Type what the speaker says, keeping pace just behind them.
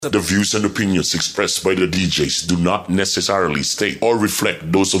The views and opinions expressed by the DJs do not necessarily state or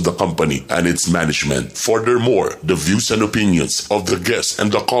reflect those of the company and its management. Furthermore, the views and opinions of the guests and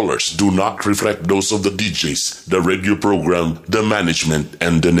the callers do not reflect those of the DJs, the radio program, the management,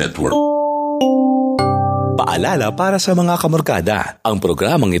 and the network. Paalala para sa mga kamorkada, ang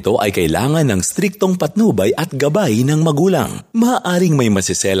programang ito ay kailangan ng striktong patnubay at gabay ng magulang. Maaaring may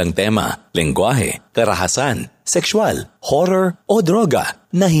masiselang tema, lengguwahe, karahasan, sexual, horror o droga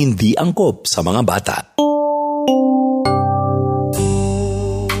na hindi angkop sa mga bata.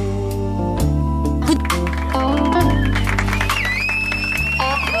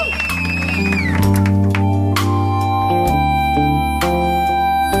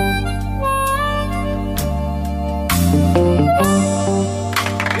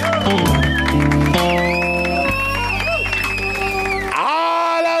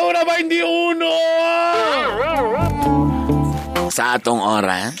 Sa atong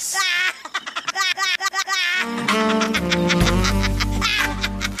oras.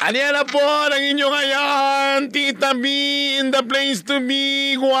 Ano na po ang inyo ngayon? Tita B in the place to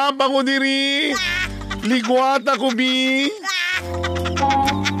be. Guwapa ko diri. Ligwata ko B.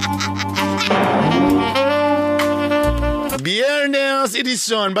 Biyernes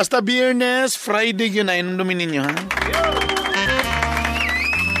edisyon. Basta Biyernes, Friday yun na. Inundumin ninyo ha?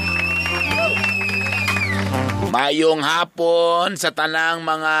 Mayong hapon sa tanang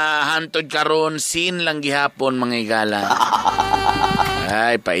mga hantod karon, sin lang gihapon mga igala.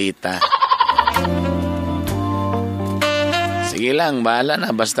 Ay, paita. Sige lang, bahala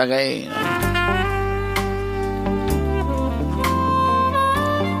na. Basta kay...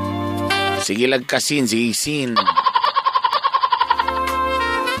 Sige lang kasin, sige sin.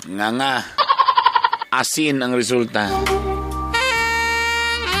 Nga. Asin ang resulta.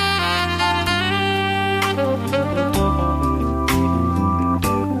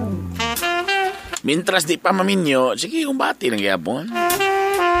 Mintras di pa maminyo, sige kumbati ng yapon.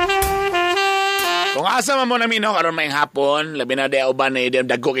 Kung asa mo namin karon may hapon, labi na di uban na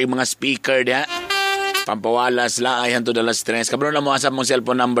dagko kay mga speaker dia. Pampawalas la ay hantud alas 3. Kabro na mo asa mong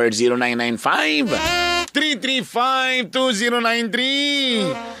cellphone number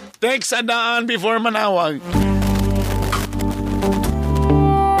 0995-335-2093. Text adaan before manawag.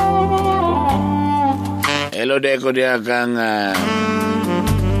 Hello deko dia kang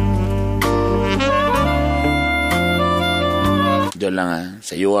doon lang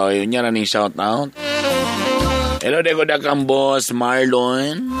sa iyo yun niya na shout out. Hello deko da kang boss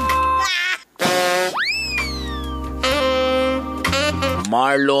Marlon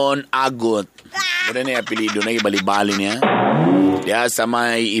Agot. Muna na yung apelido na ibalibali niya. Diya sa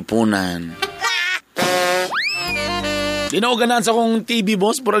may ipunan. Dinaoganan sa akong TV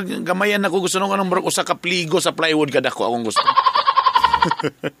boss, pero gamayan ako gusto nung anong barako sa kapligo sa plywood kada ko akong gusto.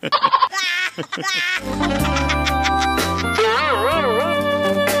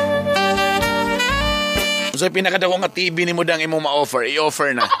 So pinakadako nga TV ni mo dang imo ma-offer,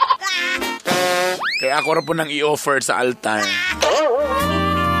 i-offer na. Kaya ako ra po nang i-offer sa altar.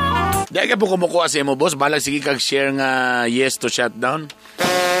 Di ka po kumukuha sa imo, boss. Balag sige kag-share nga yes to shutdown.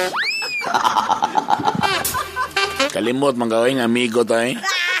 Kalimot, manggawin nga amigo tayo.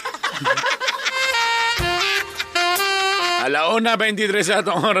 Alauna, 23 sa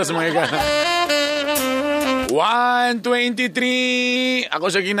atong oras, mga ka. 1:23.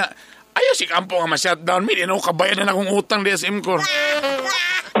 Ako sa gina... Ayaw si Kampo nga ma-shutdown. May dinaw kabayan na akong utang di SM ko.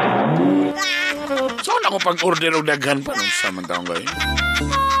 Saan ako pag-order o daghan pa nung sa mantang kayo?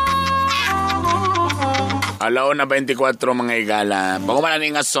 Alaw na 24 mga igala. Bago man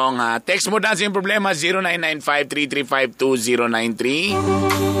nga song ha. Text mo daan sa yung problema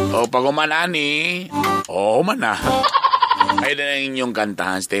 0995-335-2093. O pag umanani, man na. Ay na lang inyong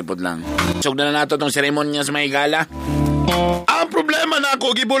kantahan. Stay put lang. Sog na nato itong seremonyas mga igala. Ang problema na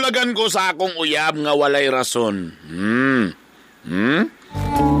ako, gibulagan ko sa akong uyab nga walay rason.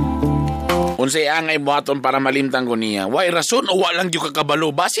 Unsay angay buhaton para malimtang ko niya. Way rason o walang yung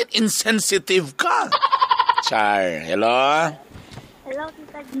kakabalo. Basit insensitive ka. Char, hello? Hello,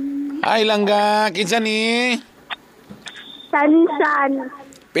 Tita G. Ay, langga. Kinsa ni? San.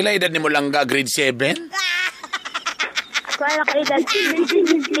 Pila edad ni mo langga? Grade 7? Wala ka edad.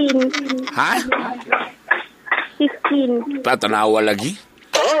 15. Ha? 15. Patanawa lagi?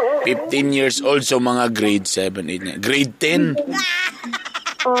 15 years old, so mga grade 7, 8, 9. Grade 10?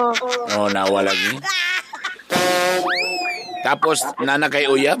 Oh, nawa lagi. Tapos, nana kay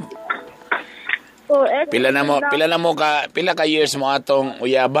uyab? Pila ka years mo atong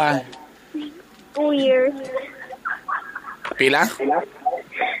uyaba? 2 years. Pila?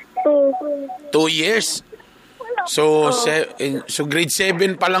 2. 2 years? So, so grade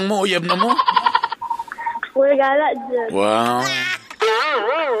 7 pa lang mo, uyab na mo? Puro gala dyan. Wow.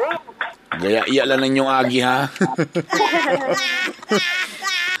 Gaya iya lang ninyong agi, ha?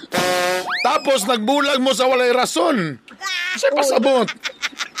 Tapos, nagbulag mo sa walay rason. Sa'y pasabot.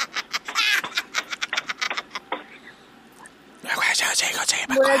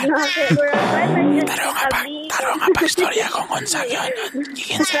 Murag na ako. Murag Taro nga pa istorya kung unsag yun.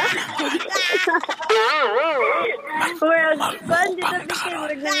 Giginsa ka lang.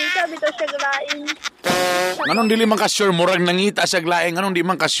 Murag nangita, bito siya galain. Anong dili man ka-sure? Murag nangita siya glaeng. Anong di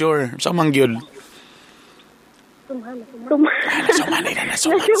man ka-sure? Sa mangyod? Nasumanay na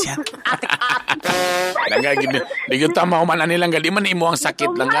nasuman siya. Di yun tama kumanan nilang. Di man imo ang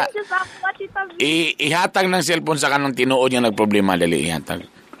sakit lang nga. Ihatag ng cellphone sa kanang tinuod niya nagproblema. Dali, ihatag.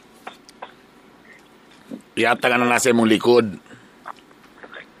 Ihatag ang nasa imong likod.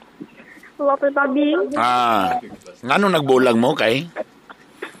 Wapay pabing. Ngano nagbulag mo kay?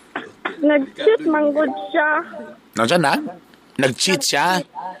 Nag-cheat manggod siya. Nandiyan na? Nag-cheat siya?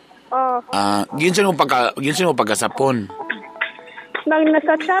 Ginsan mo pagkasapon. Nang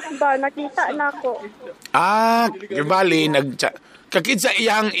nasa chat ba, nakita na ako. Bali, kakid sa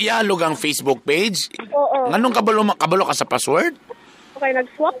ihalog ang Facebook page? Oo. Nganong kabalo ka sa password? Okay,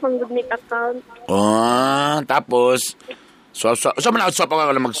 nag-swap manggod ni account. Tapos, swap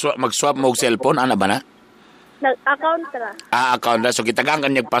mag-swap mo og cellphone, ana ba na? Nag-account ra. Account na. So, kitagang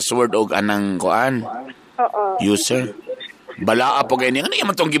kanyag password og anang kuan? Oo. User. Balaa po ganyan. Ano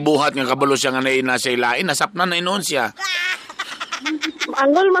yung itong gibuhat nga kabalo siya nga na siya ilain? Nasapnan na inoon siya.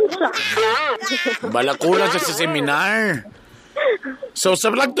 Anggol man siya. Balakulan siya sa seminar. So, sa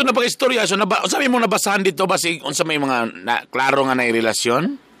lagto na pag-istorya, so, sabi mo nabasahan dito ba unsa may mga klaro nga na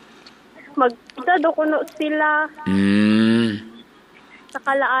relasyon? Magkita do kuno sila. Sa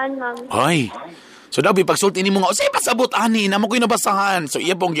kalaan lang. Ay. So, dabi, pagsulti ni mo nga, say, pasabot, ani, naman ko'y nabasahan. So,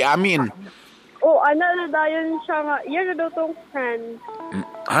 iya pong giamin. Ana na dayon siya nga. Iya na daw tong friend.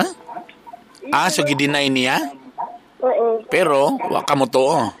 Ha? So gidinay niya? Oo. Pero, waka mo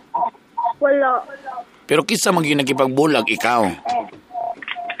to. Wala. Pero kisa mag yung nagkipagbulag, ikaw?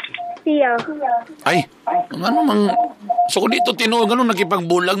 Siya. Ay, ano mang... So kung dito tinuog, ano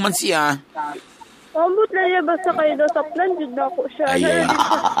nagkipagbulag man siya? Ambot na niya basta kayo daw sa plan, dyan na ako siya. Ay.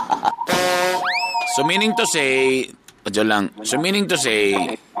 So meaning to say,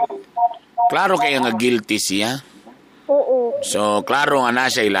 klaro kaya nga guilty siya? Oo. So, klaro nga na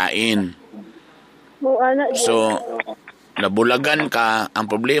siya ilain. So, nabulagan ka,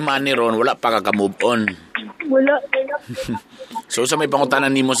 ang problema ni Ron, wala pa ka move on. Wala. So, sa may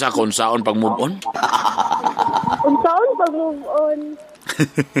pangutanan ni mo sa kung saan pag-move on? Kung saan pag-move on?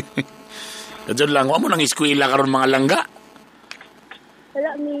 Kadyan lang, wala mo nang eskwela karon mga langga?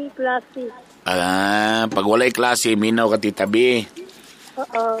 Wala, may klase. Pag walay klase, minaw ka titabi.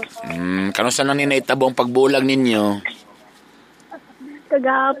 Oo. Kano saan na naitabong pagbulag ninyo?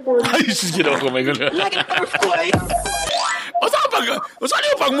 Kagahapon. Ay, sige ko, my God. O saan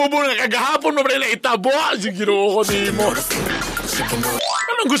yung pagmubo na kagahapon mo ba nila itabo? Sige ko mo.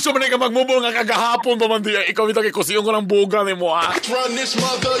 Anong gusto mo na ka magmubo nga kagahapon pa man diya? Ikaw ito kay kusiyong ko ng buga ni mo, ha? Run this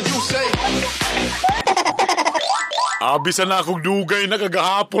mother, you say. Abisa na akong dugay na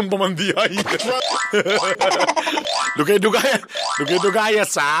kagahapon pa man diya. Dugay-dugaya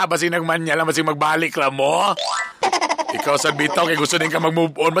sa, basi nagmanya lang, basi magbalik lang mo. Ikaw sa bitaw, kay gusto din ka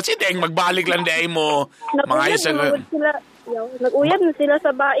mag-move on, basi deng magbalik lang day mo. Mga isa na... Nag-uyab na sila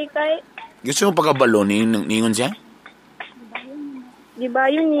sa baik kay. Gusto mo pagkabalo, ningon siya? Di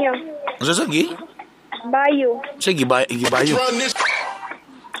bayo niya. Ano sasagi? Bayo. Sige, gibayo.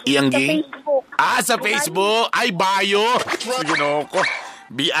 Iyang gi? Facebook. Sa Facebook? Ay, bayo. Sige no ko.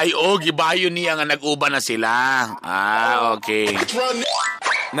 BIO, gibayo niya nga nag-uba na sila. Okay.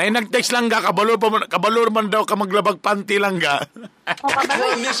 Nay nag-text lang ga, kabalor man daw ka maglabag panty lang ga.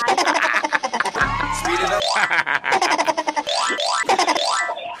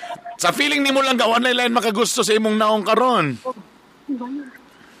 Sa feeling ni mo lang ga, wala line makagusto sa imong naong karon.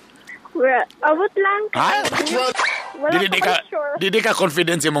 Abot lang. Ha? Wala pa sure. Didi ka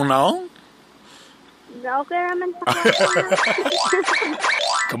confidence imong naong? Okay naman pa.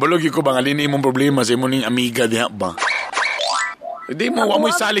 Kabalogi ko ba nga lini imong problema sa imong ning amiga diha ba? Hindi mo, wa mo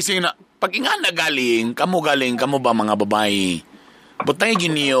isali na. Pag inga na galing, kamo ba mga babae? Butay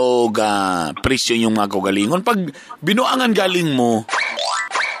giniyog presyo yung mga kagalingon. Pag binuangan galing mo,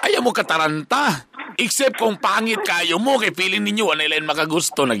 ayaw mo kataranta. Except kung pangit kayo mo, kay feeling ninyo, wala ilan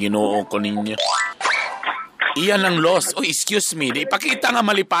makagusto na ginoo ko ninyo. Iyan ang loss. Oh, excuse me. Ipakita nga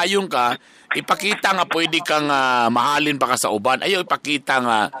malipayong ka, ipakita nga pwede kang mahalin pa ka sa uban. Ayaw ipakita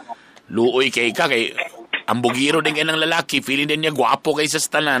nga luoy kay ka, kay Ang bugiro din kayo ng lalaki, feeling din niya gwapo kaysa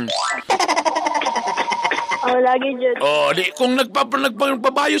sa tanan. Lagi dyan. Kung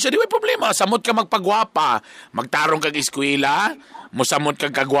nagpabayo siya, di may problema. Samot ka magpagwapa. Magtarong kag eskwela, musamot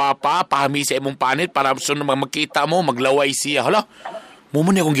kag kagwapa, pahami sa imong panit para sunod makita mo, maglaway siya. Hala, mo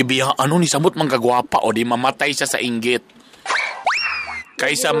niya kung gibiya, ni samot mang kagwapa o di mamatay siya sa inggit.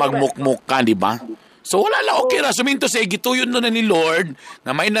 Kaysa magmukmuk ka, di ba? So wala lang, okay ra. So meaning to say, gituyon na ni Lord,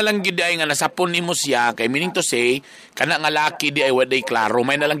 nga may nalang giday nga nasapon ni mo siya, kay meaning to say, kana nga laki di ay waday klaro,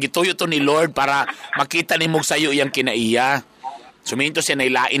 may nalang gituyo to ni Lord para makita ni mo sayo iyang kinaiya. So meaning to say,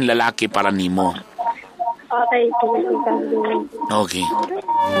 nailain lalaki para nimo. Okay. Okay.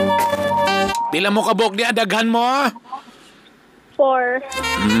 Pila mo kabok niya, daghan mo?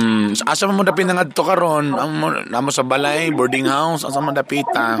 4. Asa mo dapit nga dito karon? Amo sa balay, boarding house, asa mo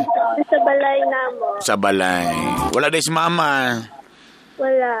dapita? Sa balay na mo. Sa balay. Wala day si mama.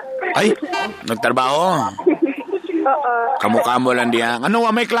 Wala. Ay, nagtrabaho. Oo. Kamukha mo lang diya. Ano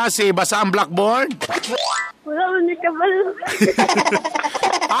may klase? Basa ang blackboard? Wala mo ni kabalo.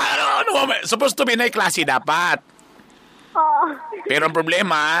 Supposed to be na klase dapat. Oo. Pero ang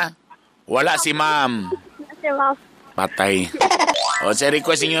problema, wala si ma'am. Si ma'am. Patay. Sa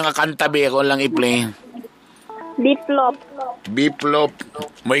request niyo nga kanta, ako lang i-play. Biplop. Biplop.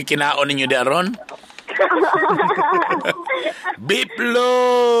 Mo'y kinaon ninyo daron?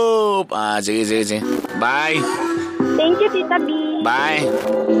 Biplop! Sige. Bye. Thank you, Tita B. Bye.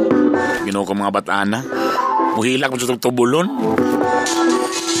 Ginoo ko mga batana. Muhilak mo sa tubulon.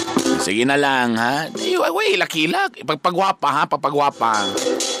 Sige na lang, ha? Uy, hilak-hilak. Pagpagwapa, ha? Pagpagwapa.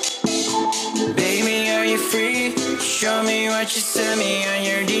 Baby, are you free? Show me what you sent me on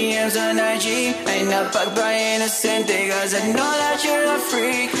your DMs on IG. Ay napagpa-innocente cause I know that you're a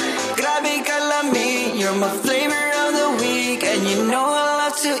freak. Grabe ka lami, you're my flavor of the week. And you know I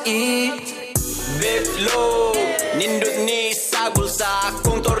love to eat. Biplo, nindot ni sabol sa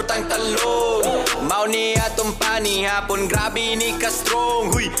akong tortang talong. Mao ni atong pani hapon, grabe ni ka strong.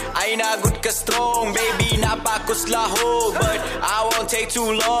 Huy, ay nagud ka strong. Baby, napakuslahog, but I won't take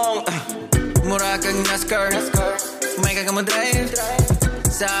too long. Mura kang NASCAR, may kagamo drive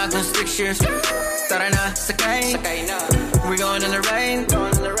sa akong strictures. Tara na, sakay we're going on a ride.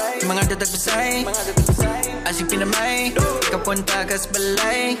 Mga tatagpasay asing pinamay, kapunta kas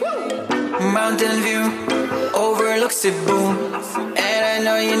balay. Mountain view overlook Cebu. And I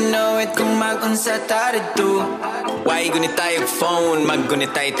know you know it kung mag-unsa tarito. Why gunit tayo phone,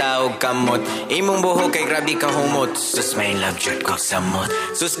 maggunit tayo tawag kamot. Imong buhok kay grabe ka humot. Sus may love shot ko samot.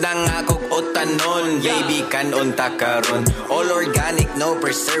 Sus nang akok otanon, baby kanon takaron. All organic, no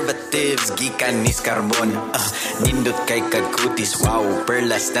preservatives, gikan nis carbon. Nindot kay kagkutis, wow,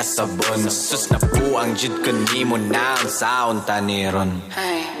 perlas na sabon. Sus na po ang jud ko nimo na ang sound taniron.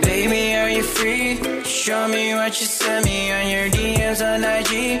 Baby, are you free? Show me what you sent me on your DMs on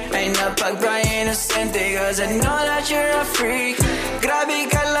IG. Ay napagpa-innocente cause I know that you're a freak.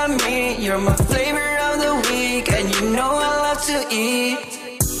 Grabe ka lami, you're my flavor of the week. And you know I love to eat.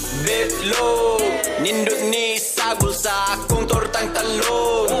 Biplo, nindot ni sabol sa akong tortang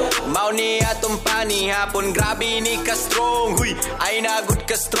talong. Mao ni atong pani hapon, grabe ni ka strong. Huy, ay nagud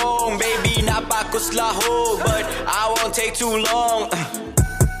ka strong. Baby, napakuslahog, but I won't take too long.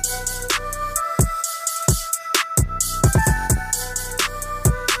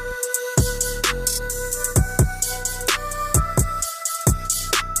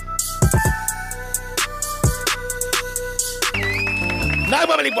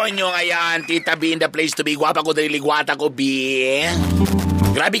 Nagbabalik po inyo ngayon, Tita B in the place to be. Gwapa ko dali ligwata ko, B.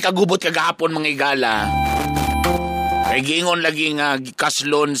 Grabe kagubot kagahapon mga igala. Kay giingon lagi nga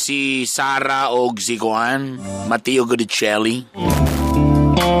kaslon si Sara o si Juan Mateo Godicelli.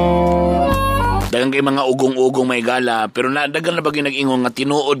 Dagang kay mga ugong-ugong may gala, pero dagang na bagay nag-ingon nga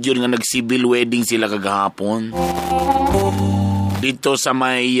tinuod yun nga nag-civil wedding sila kagahapon. Dito sa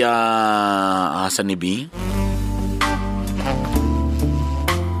may asa ni B?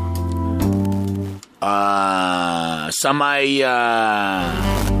 Sa may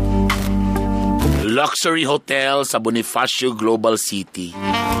luxury hotel sa Bonifacio Global City.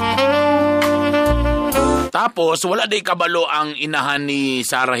 Tapos wala day kabalo ang inahan ni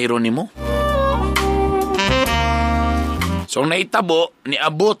Sarah Geronimo. So naitabo ni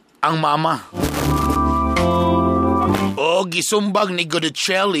abot ang mama. O gisumbag ni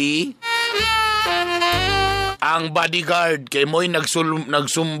Godicelli ang bodyguard kay mo'y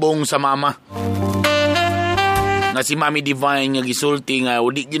nagsumbong sa mama. Nga si Mami Divine nga gisulti nga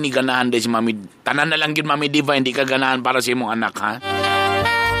di yun ni ganahan day si Mami. Tanan na lang yun Mami Divine, di ka ganahan para sa imong anak, ha?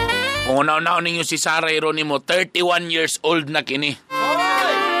 Kung una-una ninyo si Sarah Geronimo, 31 years old na kini.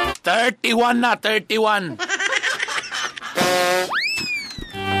 31 na, 31.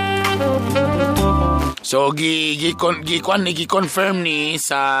 So gi-confirm ni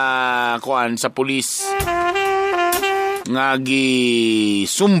sa pulis nga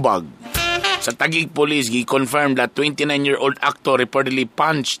sumbag sa Taguig Police, gi-confirm that 29-year-old actor reportedly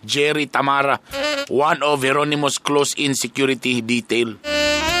punched Jerry Tamara, one of Geronimo's close-in security detail.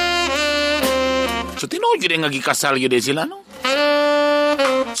 So tinuod yun nga gikasal yun sila, no?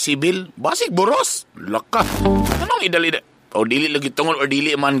 Sibil, basig boros, laka. Anong idalida? O dili lagi tungol o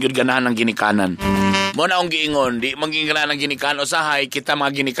dili man gyud ganahan ng ginikanan. Mo na ang giingon, di maging ganahan ng ginikanan usahay kita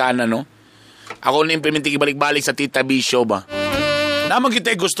mga ginikanan, no? Ako na implementing ibalik-balik sa Tita B show ba? Naman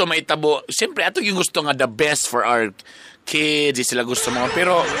kita gusto maitabo. Siyempre, ato yung gusto nga the best for our kids. Sila gusto mo.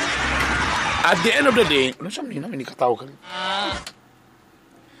 Pero, at the end of the day, ano siya naman, hindi katawa ka.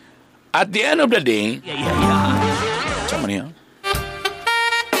 At the end of the day, siya man yan.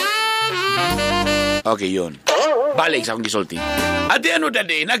 Okay, yun. Balik sa akong gisulti. At the end of the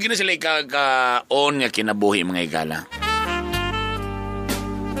day, naging na sila ka-on nga kinabuhi mga igala.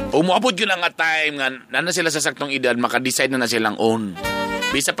 Umuabot yun nga time nga na sila sa saktong edad, makadecide na silang own.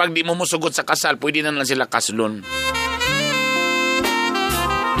 Bisa pag di mo musugot sa kasal, pwede na sila kaslon.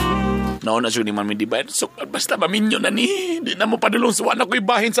 Nauna siya ni Mami Diba. So, basta maminyo na ni. Di na mo padulong suwan ako'y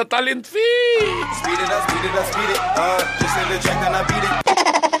bahin sa talent fee. Speed it up, speed it up, speed it. Just in the track and I beat it.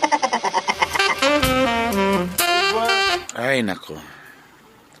 Ay, nako.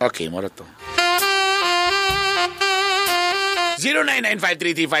 Okay, moro to.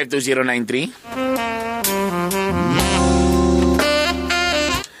 0995335293.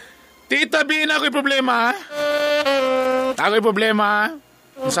 Tita B, na ako'y problema. Ako'y problema.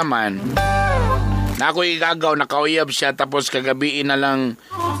 Sa man. Na ako'y igagaw, nakauyab siya, tapos kada gabi na lang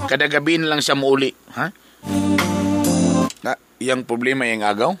siya muuli. Ha? Yung problema yung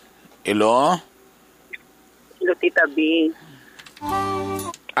agaw? Hello? Hello, Tita B.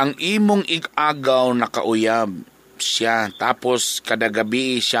 Ang imong igagaw nakauyab siya, tapos kada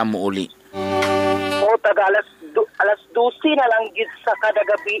gabi siya muuli. Oo, taga alas 12 na lang gid sa kada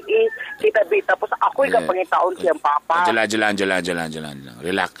gabi Tita B. Tapos ako'y kapangitaon siyang papa. Jalan.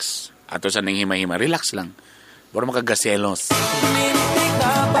 Relax. Ato sa nang hima-hima. Relax lang. Baro makagaselos.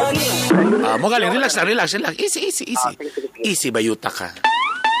 Mo galing, relax. Easy. Easy, bayuta ka.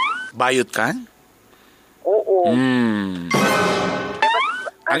 Bayot ka? Oo.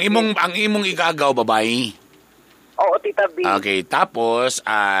 Ang imong igagaw, babae. Oo, Tita B. Okay, tapos,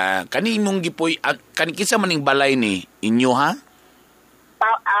 kanimong gipoy, kinsa maning balay ni inyo, ha?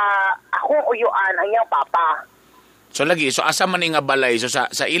 Ako uyuan, ang iyang papa. So, asa maning nga balay? So,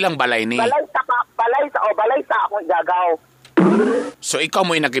 sa ilang balay ni? Balay sa akong gagaw. So, ikaw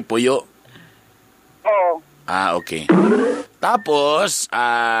mo'y nakipuyo? Oo. Okay. Tapos,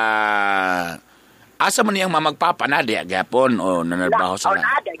 asa man niyang mamagpapa na di agapon o nanarbaho sa lang?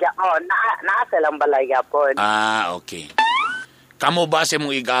 Nasa lang balay gapon. Okay. Kamo ba sa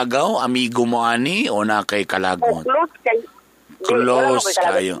mong igagaw? Amigo mo ani o na kay kalagon? Close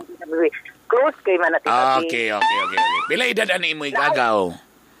kayo. Close kay man natin. Okay. Pila edad ani mo igagaw?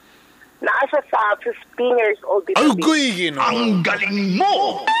 Naasa sa 15 years old. Ang galing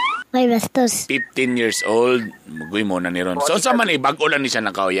mo! May bastos. 15 years old. Magoy mo na ni Ron. So, sa man bago lang ni siya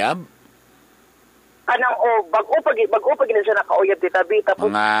nakauyab? Bago pag na siya nakauyab, Tita B. Tapos,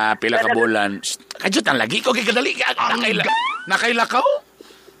 mga pila ka bulan. Kadyot ang lagi ko kay kadali. Nakailakaw?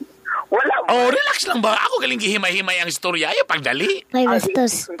 Wala. Relax lang ba? Ako galing gihimay-himay ang istorya. Ayaw pagdali. May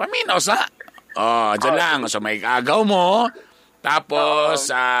bastos. Paminaw sa? Dyan lang. So, may agaw mo.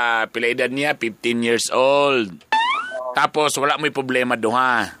 Tapos, pila edad niya, 15 years old. Tapos, wala mo'y problema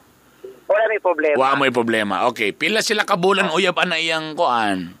duha. Wala may problema. Okay. Pila sila kabulan uyab na iyang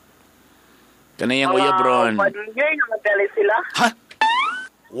kuan? Kanayang uyab, Ron. 1 year na magdali sila. Ha?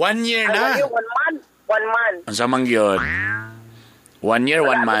 1 year na? 1 month. 1 month. Ang samang yun. 1 year,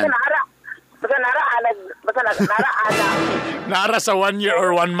 1 month. Basta nara. Nara sa 1 year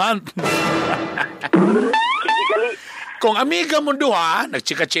or 1 month. Kung amiga mo duha,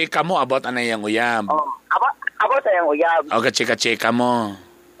 nagchika-chika mo about anayang uyab. About sa yung uyab. O, chika-chika mo.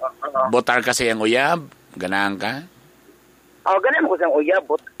 Botar ka sa yung uyab? Ganahan ka? Ganahan ko sa yung uyab.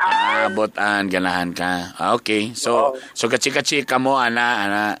 Botan. Ganahan ka. Okay. So kachika-chika mo,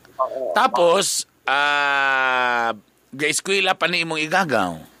 ana. Tapos, ga-eskwela pa ni imong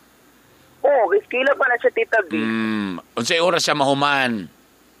igagaw? Oo, ga-eskwela pa na siya, Tita B. Unsay oras siya mahuman?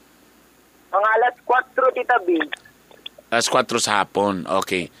 Mga alas 4, Tita B. Alas 4 sa hapon.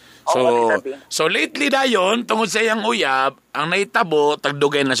 Okay. So lately dayon, tungod sa iyang uyab, ang naitabo,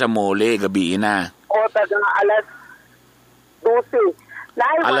 tagdugay na siya muli, gabi na. Taga alas 12.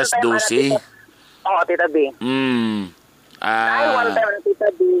 Alas 12. Oo, Tita B. One time na Tita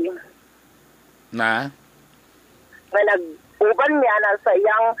B. Na? May nag-uban niya na sa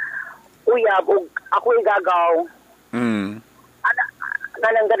iyang uyab ug ako igagaw.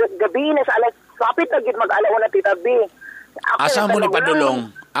 Kanang gabi na sa alas, kapit na gid mag-alaw na Tita B. Asa mo ni padulong?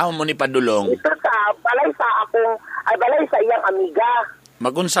 Mo ni padulong? Ito balay sa iyang amiga.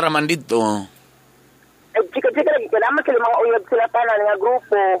 Magunsa raman dito. Chika-chika lagi, kailangan sila mga uyab sila tanan nga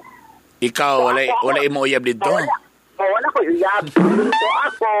grupo. Ikaw, wala mo uyab dito? Wala ko uyab.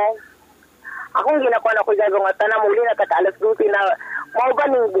 So akong ginakuha na ko gagawin nga tanang muli na alas 12 na mau ba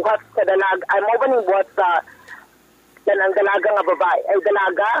ning buhat sa dalaga, ay mau ba ning buhat sa ang dalaga nga babae, ay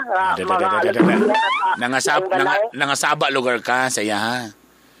dalaga nga nangasaba lugar ka sa iya ha.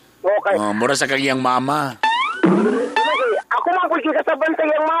 Okay. Mura sa kagiyang mama. Ako man po kasaban sa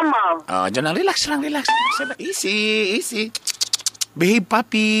iyang mama. Diyan lang, relax lang. Easy. Behave,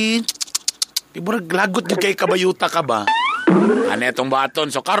 papi. Iburag lagot yung kay kabayuta ka ba? Ano itong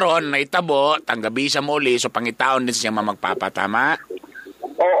baton? So karon naitabo, tanggabi siya muli, so pangitaon din siya mamagpapatama.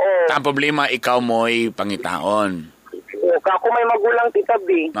 Oo. Ang problema, ikaw mo'y pangitaon. Ako may magulang, Tita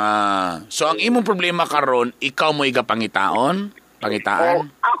B. So ang imong problema karon, ikaw mo'y pangitaon? Pangitaan?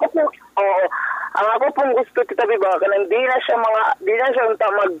 Ako po, ang ako pong gusto, Tita B, ba, kanang di na siya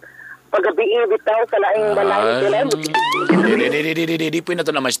paggabi bitaw sa laing balay. Di po na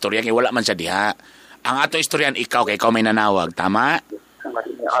ito naman istorya, kaya wala man siya diha. Ang ato istoryan, ikaw may nanawag, tama? Tama.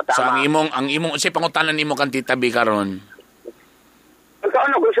 So ang imong, say pangutanan nimo kan Tita B karon.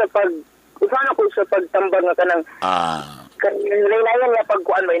 Saan ako siya pagtambang nga kanang nainayan niya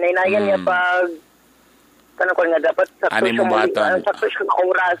pagkuan ba, nainayan niya pag kanang kuan nga dapat sakto siya na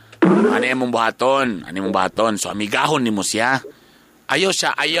oras. Ano mong buhaton? So amigahon nimo siya.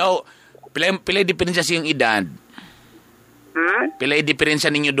 Ayaw. Pilay diferensya siyang edad. Pilay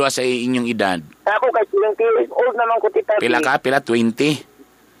diferensya ninyo duha sa inyong edad. Ako kay 20 years old naman ko, Tita B. Pila ka? 20?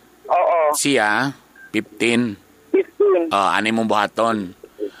 Oo. Siya? 15? 15. Ano mong buhaton?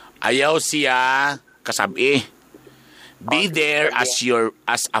 Ayaw siya kasabi. Be there as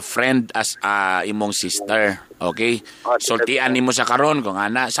a friend, as imong sister. Okay? Sultian nimo sa karon kung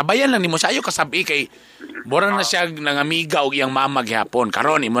ana. Sabayan lang nimo sa ayo kasabi kay mura na siya nangamiga og iyang mama gihapon.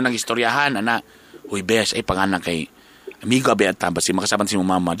 Karon imo nang istoryahan ana. Uy bes ay panganak kay amiga ba ta basi makasaban si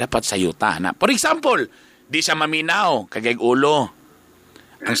mama dapat sayo ta na. For example, di siya maminaw kagay ulo.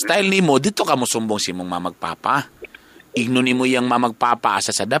 Ang style nimo dito ka mo sumbong si imong mamagpapa. Igno nimo iyang mamagpapa asa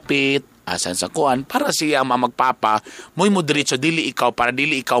sa dapit. Asan sa kuan para siya mamagpapa mo'y mo diretso dili ikaw para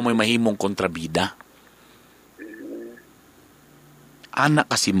dili ikaw mo'y mahimong kontrabida.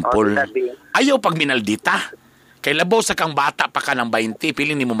 Anak ka simple. Ayaw pag minaldita. Kay labaw sa kang bata pa ka ng 20,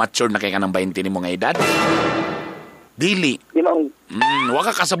 piling ni mo mature na kay ka ng 20 ni mo nga edad. Dili.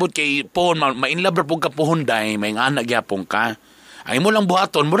 Waka kasabot kay pohon ma-inlove pug ka pohon day may anak gyapon ka. Ang imo lang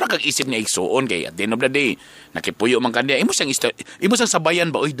buhaton, mura kag isip niya igsuon kay at the end of the day, nakipuyo man kandiya. Imo siyang sabayan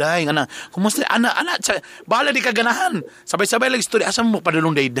ba? Oy, day, ana. Kumusta? Ana, bahala di ka ganahan. Sabay-sabay lang istorya. Asa mo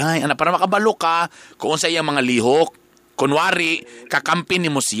padulong day, ana, para makabalo ka kung sa iyang mga lihok. Kunwari, kakampin ni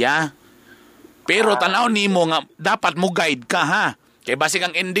mo siya. Pero tanaw ni mo nga, dapat mo guide ka, ha? Kay basig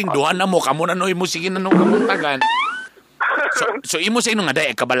ang ending, duhan na mo, kamo na noy mo, sige na nung kamuntagan. So imo sa ino nga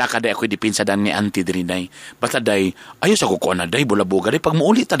day kabala ka day ako dipinsa dan ni auntie diri day. Basta day ayo sa kuko na day bulabuga day pag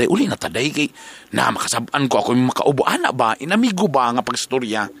muuli ta day uli na ta day kay na makasab-an ko ako makaubo ana ba inamigo ba nga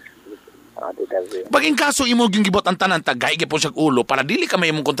pagstorya. Baging kaso imo gyud gibot ang tanan tagay gyapon sa ulo para dili ka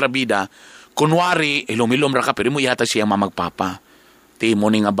may imong kontrabida. Kunwari ilom-ilom ra ka pero mo ihata siya mamagpapa. Ti mo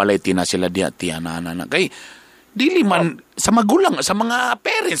ni nga balay tina sila diha ti ana kay dili man sa magulang, sa mga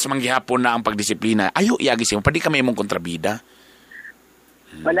parents manggihapon na ang pagdisiplina. Ayo iagi siya, pwede kami mong kontrabida.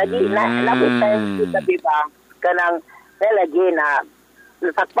 Malagi na kita diba kanang lagi na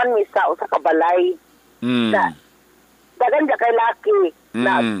nasakpan mi sa usa ka balay. Dagan kay laki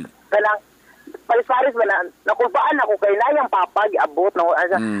na kanang paris-paris ba na nakulpaan ako kay nayang papa giabot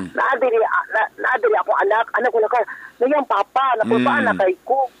naadiri ako anak ko na kay nayang papa nakulpaan na kay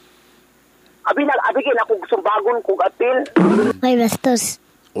ko. Abi ako sumbagon kong apil. May bastos.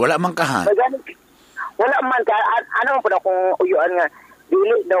 Wala man ka ha? Wala man ka. Ano man po na kung uyuan nga.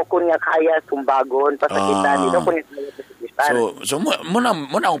 Dili daw ko niya kaya sumbagon. Pasakitan. Dili daw ko niya pasakitan. So muna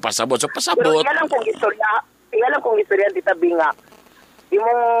akong pasabot. So pasabot. Pero yan lang kong istorya. Tita B nga.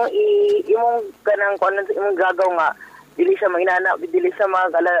 Imong kanang imong gagaw nga. Dili siya maginana, dili siya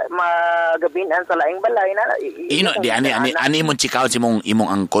magabinan sa laing balay na. Ani mo chikaw si imong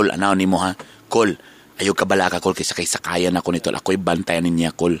angkol, anaw nimo ha. Kol, ayo ka bala ka kol kay sakayan ako nito. Ako'y bantayan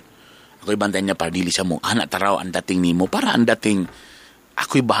niya kol. Ako'y bantayan niya para dili siya mo anak taraw ang dating nimo para ang dating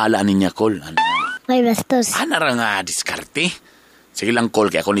Ako'y bahala niya, Col. May bastos. Ana ra nga, diskarte. Sige lang,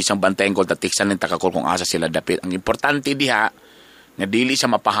 Col, kaya kung di siyang bantayan, Col, tatiksan ng takakol kung asa sila dapit. Ang importante diha, nga dili siya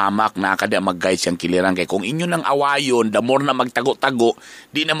mapahamak na kada mag-guide siyang kiliran. Kaya kung inyo nang awayon, the more na magtago-tago,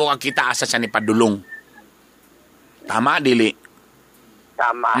 di na mo kakita asa siya ni padulong. Tama, dili?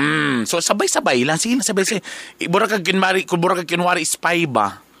 Tama. So, sabay-sabay lang. Sige na, sabay-sabay. Bura kag kinwari, spy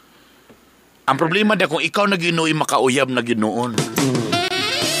ba? Ang problema da kung ikaw na ginuoy, makauyab na ginoon.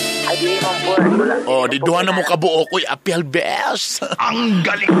 Ay, di naman po. Di duha na mo kabuok. Uy, apel, besh. Ang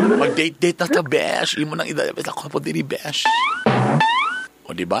galing. Mag-date-date na ta, besh. Imo nang idalabas ako po diri, besh.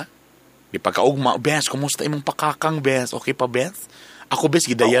 Diba? Di pa kaugma, besh, kumusta imong pakakang, besh? Okay pa, besh? Ako, besh,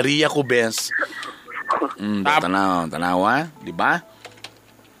 gidayariya ko, besh. Tanaw, ha? Diba?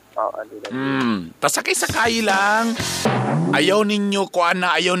 Tas sakay-sakay lang. Ayaw ninyo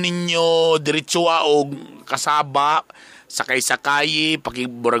ayaw ninyo diretsua o kasaba, sakay-sakay,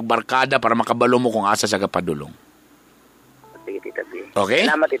 pakiburag barkada para makabalo mo kung asa siya kapadulong. Sige, Tita B. Okay?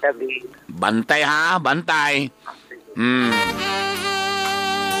 Salamat, Tita B. Bantay ha, bantay.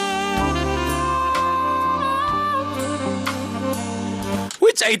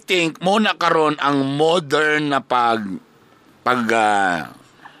 Which I think muna karon ang modern na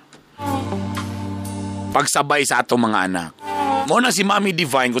pagsabay sa atong mga anak. Muna si Mami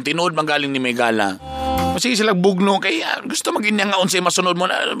Divine, kung tinuod magaling ni Megala, sige sila bugno, kaya gusto maging nga unsay masunod mo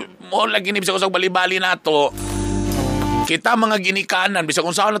na, mo lagi ni bisa ko sa balibali na to. Kita mga ginikanan, bisa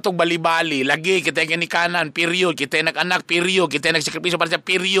kung saan na itong balibali, lagi kita ginikanan, period, kita nag-anak, period, kita nagsakripisyo para sa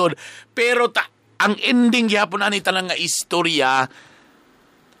period. Pero ang ending yapon na ni talang nga istorya,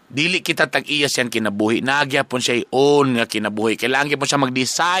 dili kita tag-iyas yan kinabuhi. Nagyapon siya own nga kinabuhi. Kailangan po siya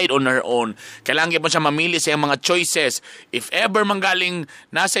mag-decide on her own. Kailangan po siya mamili sa mga choices. If ever manggaling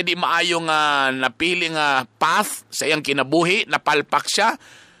nasa di maayong napili nga path sa iyang kinabuhi, napalpak siya,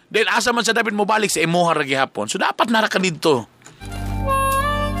 then asa man sa dapat mo balik sa imuha ra gihapon. So dapat nara ka dito.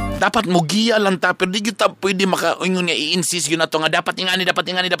 Dapat mo giya lang ta, pero di kita pwede maka-ingon nga i-insist yun na to nga dapat ingani. Dapat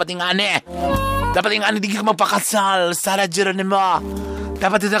ingani, di ka mapakasal. Sara Geronimo.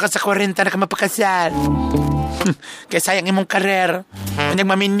 Dapat dito ka sa 40 na ka mapakasal. Kaya sayang imong karer.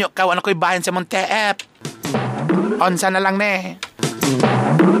 Kanyang maminyo ka, ano ko'y bayan sa Monteep. Onsa na lang ne.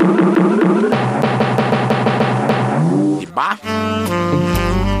 Diba?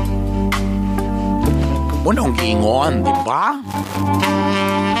 Munong giingon, diba?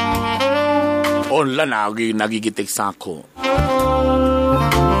 Onla nagigitik sa ako.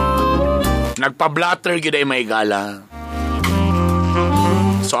 Nagpa-blatter yun ay may gala.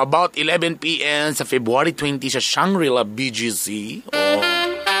 So about 11 p.m. sa February 20 sa Shangri-La BGC,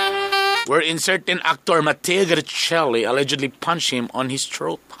 wherein certain actor Matteo Garicelli allegedly punched him on his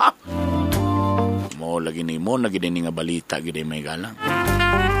throat. Ha? Lagi din nga balita, gede may galang.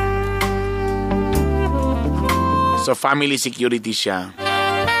 So family security siya.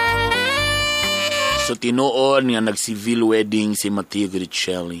 So tinuon nga nag-civil wedding si Matteo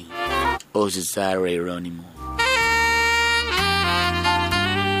Garicelli o si Sarah Geronimo.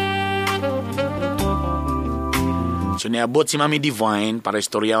 So niabot si Mami Divine para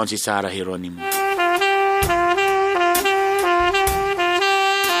istoryaon si Sarah Geronimo.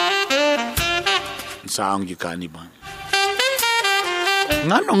 Saang yukani ba?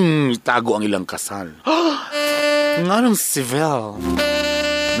 Nganong tago ang ilang kasal? Nganong civil?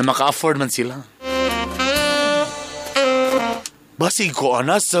 Na maka-afford man sila. Basig ko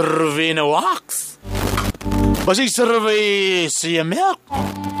survey na wax. Basig survey siya milk.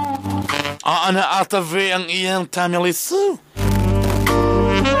 Ana atave ang iyang tamilisu.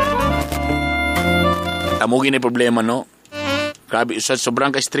 Tamugin na problema, no? Grabe,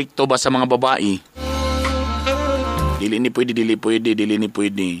 sobrang ka-stricto ba sa mga babae? Dili ni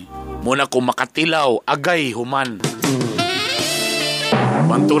pwede. Muna kung makatilaw, agay, human.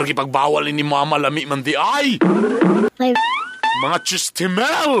 Bantur kipagbawal ni mama lami man di ay! Mga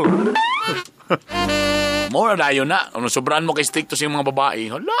chistimel! Mora dayo na. Sobrang mo ka-stricto sa mga babae.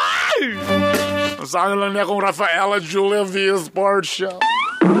 Halay! Saan lang niya kung Rafaela Julia Villas Portia.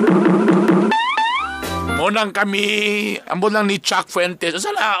 Unang kami, ambon lang ni Chuck Fuentes.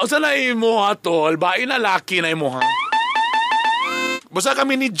 Usala imo ha, tol. Bae na laki na imo ha. Busa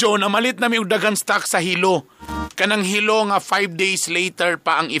kami ni Joe na malit na may dagan stock sa hilo. Kanang hilo nga 5 days later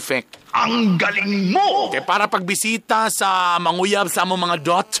pa ang effect. Ang galing mo! Kaya para pagbisita sa manguyab sa among mga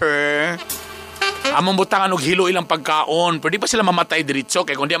daughter, among butangan og hilo ilang pagkaon. Pero di pa sila mamatay diretso.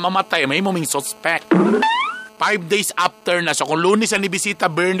 Kaya kung di mamatay, may muming suspect. 5 days after na. So kung Lunes ang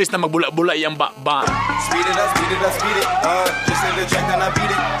nibisita, Bernes na magbula-bula iyang ba. Speed it up, speed it up, speed it. Just in the track and I beat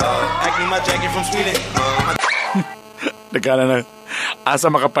it. Acne my jacket from Sweden.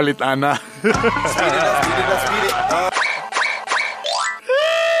 Asa makapalit, ana? Let's beat it.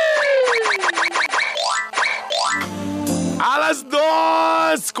 Alas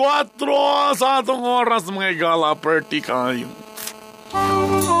 2:04 sa atong oras, mga igala. Perti kayo.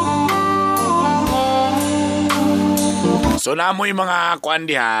 So, namoy mga kuan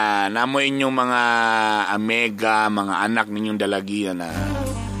diha, namoy inyong mga amega, mga anak ninyong dalagian na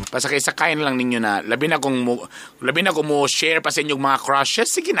pasakay-sakay na lang ninyo na labi na kung mo share pa sa inyong mga crushes.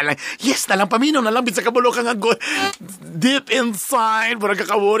 Sige na lang. Yes na lang, paminaw na lang. Bisa kabulo ka nga deep inside. Parang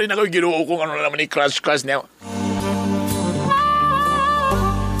kakawari na ko ginuo kung ano na naman yung crush niya.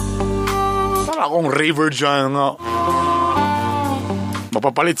 Para akong river dyan nga.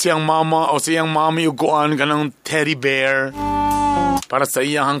 Mapapalit siyang mama o siyang mami uguan ka ng teddy bear para sa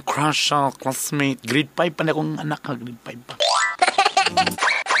iyang crush sa classmate. Grade 5 pa na akong anak ka. Grade 5 pa.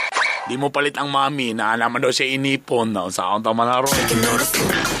 Di mo palit ang mami na naman daw siya inipon na sa akong tamanaro.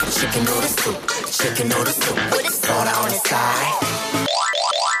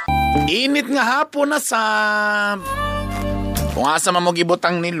 Init nga hapon na sa kung asa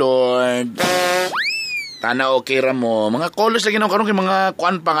mamogibotang ni Lord. Tana okay ra mo. Mga colors lagi nang karon kay mga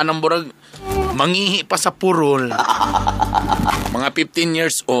kuan pa kanang burag mangihi pa sa purol. Mga 15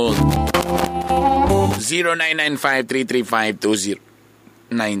 years old.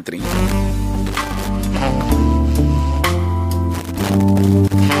 0995-335-2093.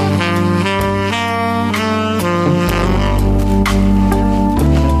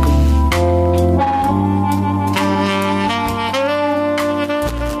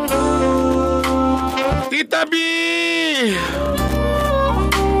 Tita B!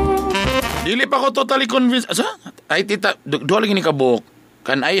 Dili pa ko totally convinced. Asa? Ay, tita, duha lagi ni kabuk.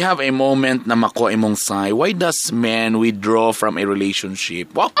 Can I have a moment na mako imong say? Why does men withdraw from a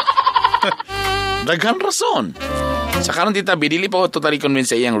relationship? Wow! Daghan rason. Sa karon tita B, dili pa ko totally convinced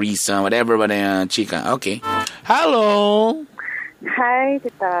sa iyang reason. Whatever ba na yan, chika. Okay. Hello! Hi,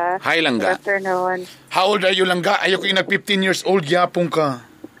 tita. Hi, Langga. Good afternoon. How old are you, Langga? Ayoko yung 15 years old, yapong ka.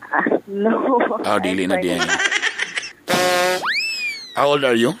 No. Oh, dili na diyan. How old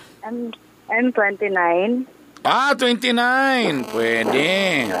are you? I'm 29. 29. Pwede.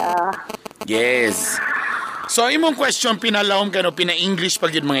 Yes. So, imong question, pinalawom ka, no? Pina-English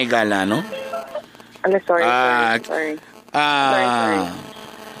pag yun mga igala, no? Sorry. Sorry.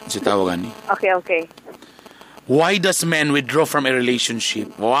 Si tawagan ni. Okay. Why does men withdraw from a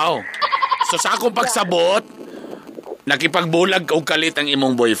relationship? Wow. So, sa akong pagsabot, nakipagbulag o kalit ang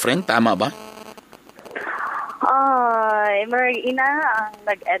imong boyfriend, tama ba? Ina ang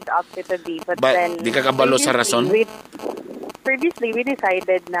nag-end up with a B, but then... Di ka kabalo sa rason? Previously, we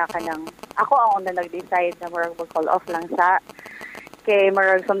decided na kanang... Ako ang una nag-decide na marag mag-call off lang sa... Kay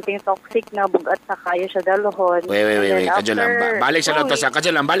marag something toxic na bugat sa kayo siya dalohon. Wait. Kadyo lang. Balik sa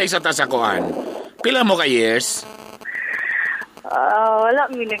ta sa kuhan. Pila mo ka years? Wala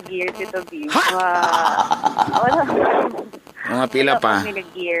mi nag-year ito, B. Wala. Mga pila pa? Wala mi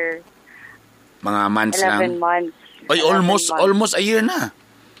nag-year. Mga months 11 lang? months. Oy, almost a year na.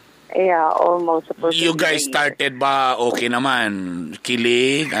 Yeah, almost. You guys started ba okay naman?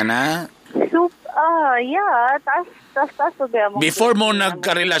 Kilig, ana? So, yeah. Tas Before mo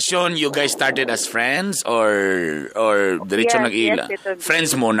nagkarelasyon, you guys started as friends or diretso nag-ila? Yes,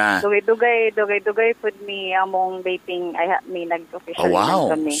 friends mo na? Dugay pud mi among dating. May nag-official. Oh,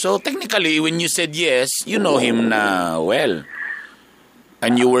 wow. Kami. So technically, when you said yes, you know him na well.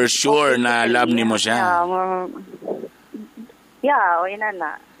 And you were sure na love ni mo siya? Yeah, ina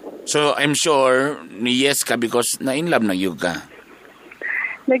na. So I'm sure ni yes ka because na in love na you ka.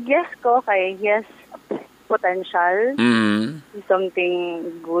 Nag-yes ko kay yes potential.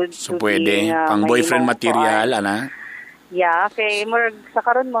 Something good so to pwede. be. Pang boyfriend material, ana? Yeah, kay murag sa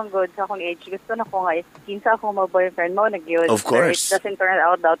karon mong good sa akong age. Gusto na ko nga kinsa akong boyfriend mo nag-yun. Of course. It doesn't turn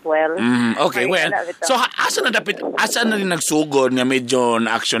out that well. Okay, well. So asa na rin nagsugod nga medyo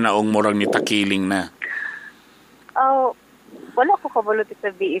na-action na og murag ni takiling na? Wala ko kabalo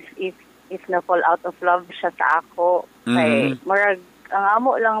to be if na fall out of love siya sa ako. Kay murag ang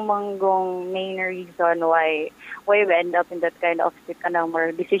amo lang manggong main reason why we end up in that kind of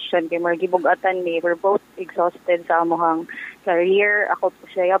more decision kay more gibugatan ni we're both exhausted sa amohang career. Ako po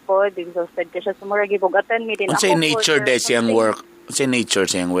siya po exhausted siya sa more gibugatan mi din ako. Unsay nature day siyang work? Unsay nature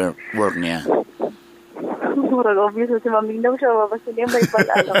siyang work niya? Murag obvious si Maminaw siya basta niya may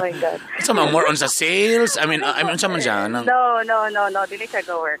pala. Oh my God. So more on sa sales? I mean unsa man siya? No. Dili siya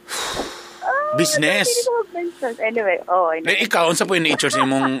go work. Business. Anyway, ikaw unsa po yung nature sa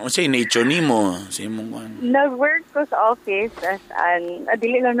imong unsay nature nimo sa imong nag-work ko sa office as an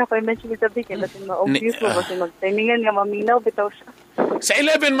dili lang na ko mention sa bikin kasi ma-obvious ko kasi mag-timingan nga maminaw bitaw siya. Sa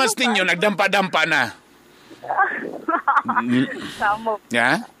 11 months ninyo, nagdampa-dampa na. Samo.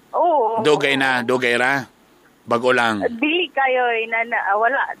 Yeah? Oo. Dugay ra. Bago lang. Dili kayo, inana.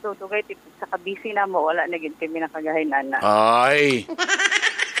 Wala. Dugay, sa kabisi na mo, wala na gid kami nakagahin, nana. Ay.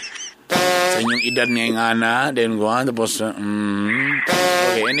 Sa inyong edad niya yung ana, then go on, tapos,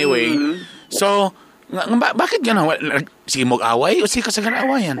 okay, anyway. So, bakit gano'n? Sige mag-away o sige kasagan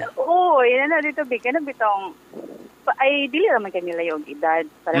awayan? Oo, inana dito, Kaya bitong, ay, dili naman kami layog edad.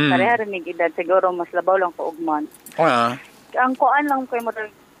 Pareha rin edad. Siguro, mas labaw lang ko ugman. Ang kuan lang ko mo,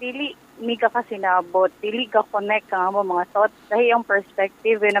 dili mi ka kasi naabot, dili ka connect ka mo mga thoughts, lahi yung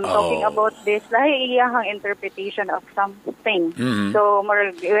perspective when I'm talking about this, lahi iyahang interpretation of something. So,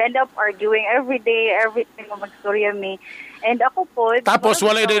 we end up arguing every day, everything mo magstorya mi. And ako po, tapos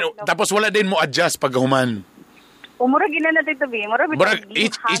wala din mo adjust pag human. Murag ina na dito, Murag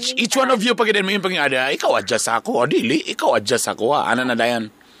each one of you pag din mo yung pag-ada, ikaw adjust ako, dili, ikaw adjust ako, ana na dayan.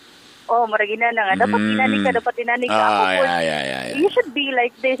 Murag ina na nga. Dapat tinani ka. Ako po, you should be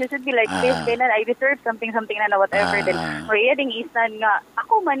like this. You should be like this. Kaya na, I deserve something na whatever. Then, ding isan nga,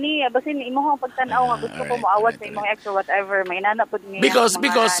 ako mani, basin, imong pagtanaw nga, gusto ko maawat sa imong ex or whatever. May nanapod niya.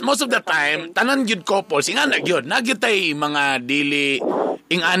 Because most of the time, tanan yun couples, inga na yun, nagyutay mga dili,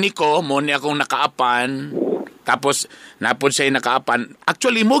 ingani ko, mo niya akong nakaapan, tapos, napod siya nakaapan.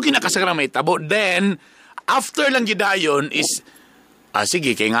 Actually, mo ginakasagara may tabo. Then, after lang gidayon is,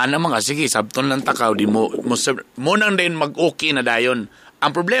 sige, kaya nga naman sige, sabton lang takaw, di mo nang din mag-okay na dayon.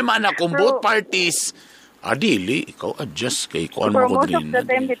 Ang problema na kung both parties, dili, ikaw adjust kay ko ano ko din. For most of the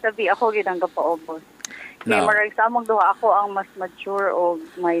time, ditabi ako ginang kapaobos. Kaya marag sa mong duha ako ang mas mature o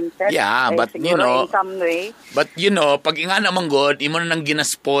mindset. Yeah, but you know, in some way. But you know, pag inga naman good, imo na nang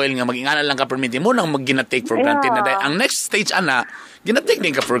ginaspoil nga, mag-inga na lang ka permit, mo nang mag-ginatake for granted na dahil. Ang next stage, ginatake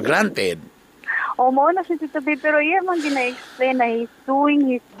din ka for granted. Mo na siya titabi, pero man gina-explain na he's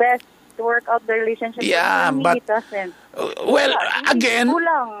doing his best to work out the relationship. Yeah, but, well, again,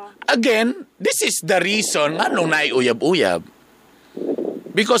 this is the reason nga nung naiuyab-uyab.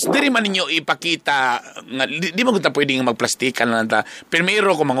 Because di rin man ninyo ipakita, nga, di mo kita pwedeng magplastikan na ta.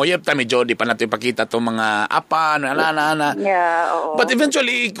 Primero, kung manguyab ta, medyo di pa natin ipakita itong mga apa, na. Yeah, oo. But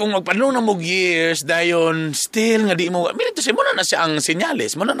eventually, kung magpanong na mo years, dayon, still, nga di mo, minito siya, muna na siya ang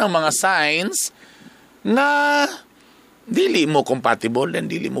sinyalis, muna na mga signs, na dili mo compatible and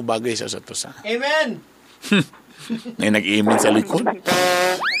dili mo bagay sa usa. Amen! May nag-amen sa likod.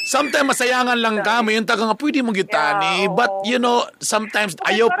 Sometimes masayangan lang ka, may yung taga nga pwede mong gitani, but you know, sometimes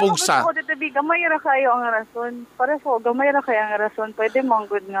ayaw pugsa. Gamay ra kayo ang rason. Para po, gamay ra kayo ang rason. Pwede mong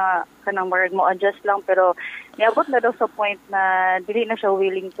good nga kanang marag mo adjust lang, pero niabot na daw sa point na dili na siya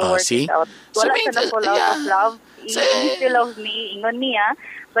willing to work it out. Wala siya na full out of love. He still loves me, ingon niya.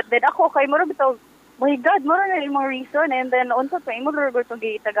 But then ako, kay mo rin ito, my God, mura na imong reason, and then unsa pa imo lugod tong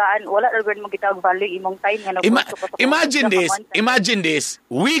gitagaan, wala lugod mo gitag value imong time nga imagine this,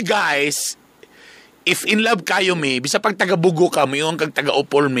 we guys, if in love kayo mi, bisa pag taga-bugo ka mo, yung kag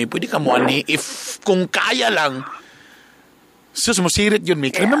taga-upol mi, pwede ka mo ani, if kung kaya lang, sus mo sirit yun mi.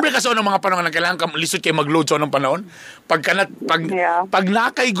 Remember kasi ng mga panahon na kailangan ka lisod kayo mag-load sa ng panahon? Pag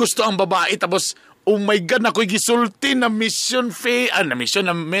nakay gusto ang babae, tapos oh my God, ako'y gisulti na mission fail, na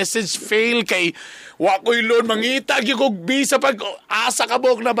message fail kay wako'y load, mangita, gikog bisa pag asa ka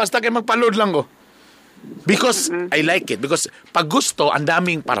buhok na, basta kay magpa-load lang ko. Because I like it. Because pag gusto, ang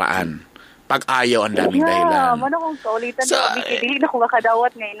daming paraan. Pag ayaw, ang daming dahilan. Mano kong kaulitan, dili na ko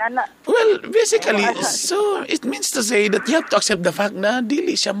makadawat ngayon, nana. Well, basically, so it means to say that you have to accept the fact na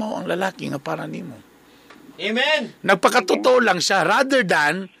dili siya mo ang lalaki nga para nimo. Amen! Nagpakatotoo lang siya, rather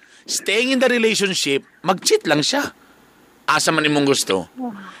than staying in the relationship, mag-cheat lang siya. Asa man imong gusto.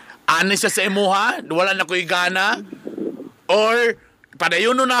 Honest sa imuha, wala na ko'y gana, or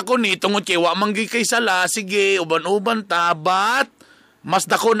padayon na ako ni, tungod kay wa manggi kay sala, sige, uban-uban ta, but mas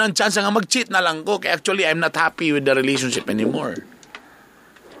dako ng chance nga mag-cheat na lang ko, kaya actually I'm not happy with the relationship anymore.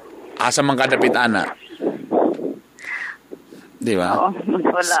 Asa man kadapit, ana. Di ba?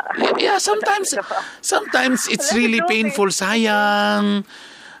 Wala. Yeah, sometimes it's really painful, sayang.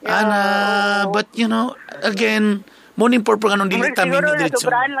 But you know, again, morning for anong dili ta siguro diretso.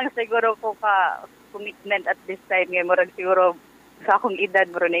 Sobraan lang siguro ko ka commitment at this time ngayon, murag siguro sa akong edad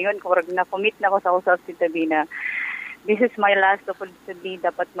bro na yun, murag na commit na ko sa usap si Tabina. This is my last, to be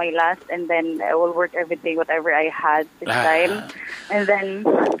dapat my last, and then I will work everything whatever I had this time. And then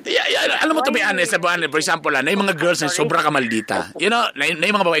alam mo, to be honest, for example, na yung mga girls na sobra kamaldita. You know, na yung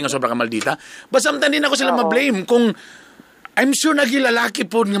mga babae nga sobra kamaldita. But sometimes din ako sila ma-blame kung I'm sure nagilalaki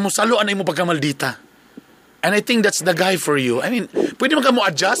po nga mo saluan ay mo pagkamaldita. And I think that's the guy for you. I mean, pwede mo ka mo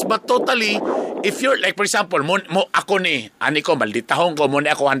adjust, but totally, if you're, like, for example, mo ako ni, ani ko, malditahong ko, mo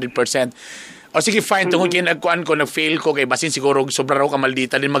ni ako 100%. O sige, fine, tungkol kinagkuhan ko, nag-fail ko, kay basin siguro, sobra raw ka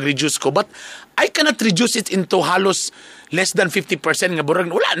maldita, din mag-reduce ko. But I cannot reduce it into halos less than 50% nga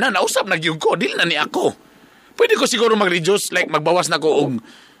burag. Wala na, nausap na yung ko, dili na ni ako. Pwede ko siguro mag-reduce, like, magbawas na ko og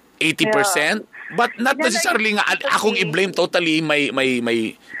 80%. But not necessarily nga akong i-blame totally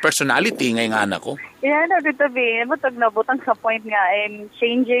may personality ngay nga anak ko. Yeah, dito be, butag na butang sa point nga I'm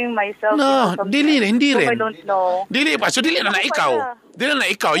changing myself. No, hindi rin. I don't know. Dili pa, so dili na ikaw. Dili na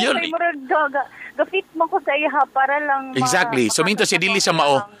ikaw, yun. Okay, ga-fit mo ko sa iya para lang. Exactly. So minto si dili sa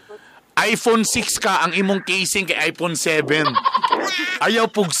mao. iPhone 6 ka ang imong casing kay iPhone 7. Ayaw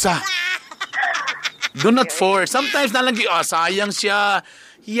pugsa. Do not force. Sometimes na lang sayang siya.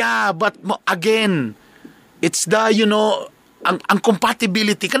 Yeah, but again, it's the, ang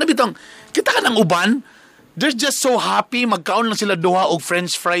compatibility. Kana bitong, kita ka ng uban, they're just so happy, magkaon lang sila duha og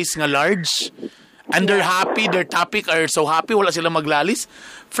french fries nga large. And they're happy, their topic are so happy, wala sila maglalis.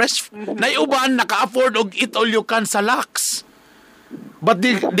 Fresh, na uban, naka-afford og eat all you can sa Lux. But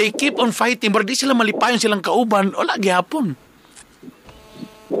they keep on fighting, but di sila malipayon silang kauban, wala gihapon.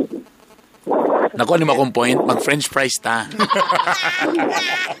 Nakuha ni mo akong point, mag-french fries ta.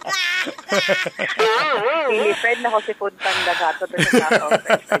 Fred na ko si Food Panda gato.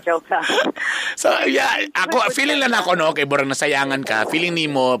 Joke lang. So, yeah, feeling lang ako, no, kay borang nasayangan ka, feeling ni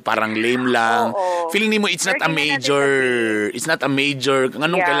mo parang lame lang. Feeling ni mo it's not a major,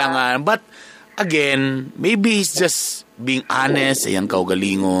 nganong kailangan. But, again, maybe he's just being honest, ayan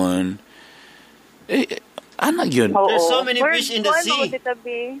kaugalingon. Anak yun. There's so many fish in the sea.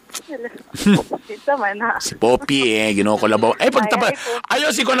 Si Poppy ginoo ko labaw. Pagtaba.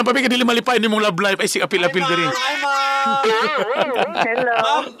 Ayaw si ko na papi dili malipay ni mong love life. Si apil-apil diri. Hi, Mom. Hello.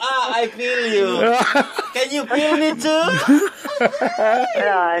 Mom, I feel you. Can you feel me too?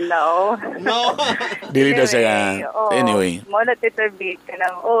 No. Dili daw siya. Anyway. Muna Tito B.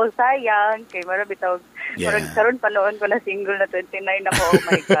 Sayang. Kay marabitaw. Parang karon panoon ko na single na 29 ako. Oh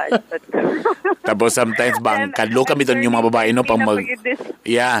my God. Tapos sometimes bang kadlo kami ton yung mga babae no pang mag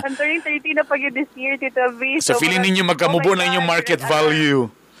I'm turning 30 na pag this year, Tita B. So feeling ninyo magkamubo na yung market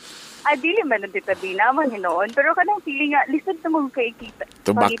value. Dili man ang Tita B naman hinoon. Pero kanang feeling nga, lisod na mong kaikita.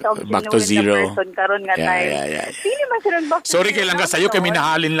 Back to zero. Karon nga tayo. Dili man silang back to sorry kay lang ga sayo kami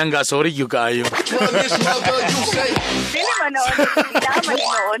nahalin lang ga. Sorry yung kaayo. Dili man noon. Naman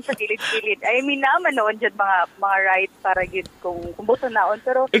noon sa kilid-kilid. I mean, naman noon dyan mga rights para yun kung buto naon.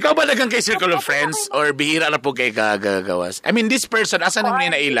 Pero ikaw ba nagang kay circle of friends or bihira na po kay kagagawas? I mean, this person, asan ni mo ni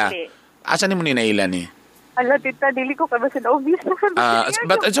naila? Asan ni mo ni naila ni? Ala, Tita, dili ko ka ba obvious na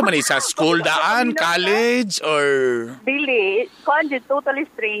but ano man sa school daan, college, or? Dili. Totally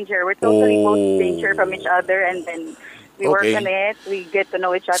stranger. We're totally both stranger from each other and then we work on it. We get to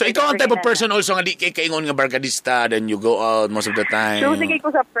know each other. So ikaw ang type of person also nga di kay kaingon nga barkadista, then you go out most of the time. So sige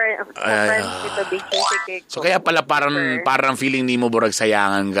ko sa friends Tito Big. So kaya pala parang feeling ni mo burag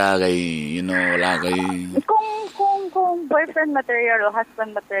sayangan ka kay, wala kay... Kung boyfriend material o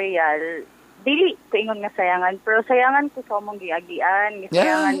husband material, dili ko ingon nga sayangan, pero sayangan ko sa mong giagian,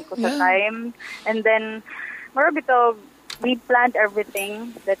 sayangan ko sa time, and then marabito we planned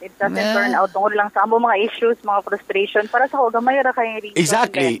everything that it doesn't turn out tungod lang sa among mga issues, mga frustration para sa ko gamay ra kay reason.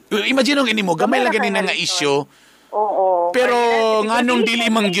 Exactly. Imagine ang mo gamay lang ganin nga issue. Oo. Pero nganong dili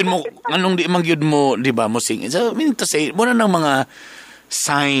mangyud mo, di ba, mo sing. So meaning to say, muna ng mga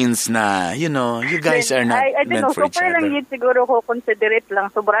signs na, you guys are not meant for each other. Super lang yun siguro ko considerate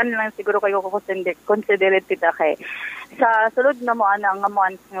lang. Sobrang lang siguro kayo ko considerate kita kay. Sa sulod na mo, nga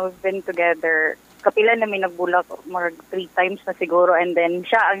months na we've been together, kapila namin nagbulak more 3 times na siguro and then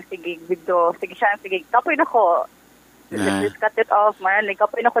siya ang sige, siya ang sige. Kapoy na ko. Just cut it off, man.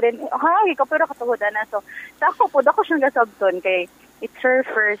 Kapoy na ko din. Kapoy na katuhodan na. So, sa ako po, ako siyang gasabton kay it's her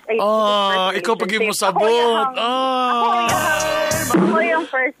first. Ikaw pag mo sabot. Ako yung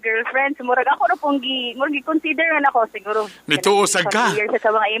first girlfriend. So, murag ako na pong consider nga ako siguro. Nituusag ka. Sa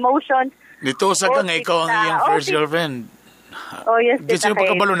mga emotions. Nituusag ka nga ikaw ang iyong first girlfriend. Yes. Gusto yung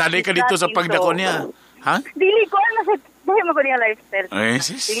pagkabalo, naday ka dito sa pagdako niya. Ha? Dili ko na dahil mo ba niya lifestyle.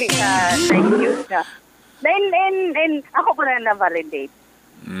 Dili ka like use na. Then, ako po na na-validate.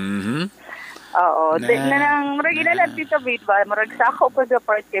 Oo. Murag inalat dito, babe ba? Murag sa ako po sa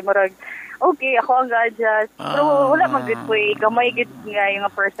part kay murag, okay, ako ang adjust. Pero wala mag-good po gamay good nga yung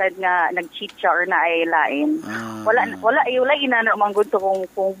person nga nag-cheat siya or naaylain. Wala inana mang good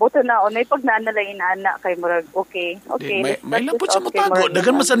kung buto na o na pag nanalay inana kay murag, okay. May lapot siya mo tago.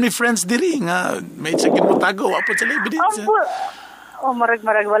 Dagan masan may friends diri nga may sagin mo tago. Apot sa evidence. marag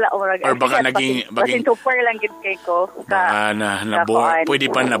wala marag. Or baka naging super lang gid kay ko. Pwede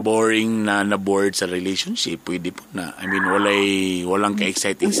pa na boring na bored sa relationship. Pwede po na. I mean, walang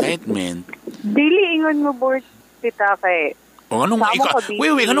ka-excitement. Dili ingon mo bored kita kay. Anong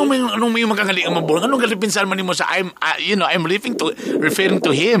may magagali ang maboard? Anong galipinsan man nimo sa I'm referring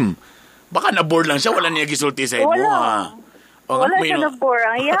to him. Baka na-bored lang siya, wala niya gisulti sa imo. Wala siya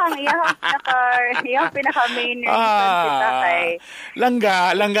na-bored. Iyang pinaka-main reason kita kay.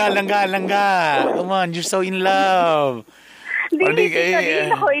 Langga. Come on, you're so in love. Hindi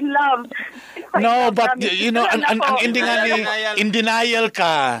ako in love. No, but ang ending nga ni, in denial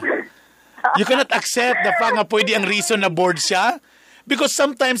ka. You cannot accept the fact na pwede ang reason na bored siya. Because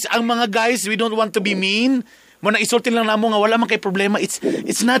sometimes, ang mga guys, we don't want to be mean. Muna isultin lang namo nga, wala man kay problema.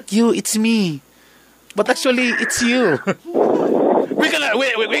 It's not you, it's me. But actually, it's you. We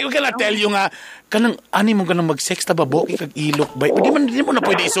cannot tell you nga, ani mo ganang mag-sex ta babo, ikag ilok ba? Di mo na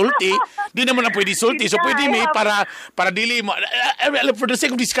pwede isulti. So, pwede may para dili mo. For the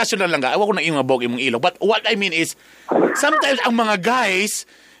sake of discussion na lang nga, awa ko na yung mabok imong ilok. But what I mean is, sometimes ang mga guys,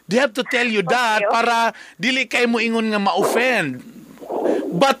 they have to tell you that para dili kay mo ingon nga ma-offend.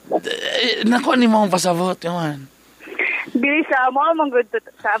 But nako ni mo pasabot yaman. Dili sa mo manggod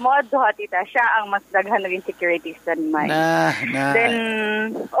sa mo duha tita siya ang mas daghan ng insecurities than mine.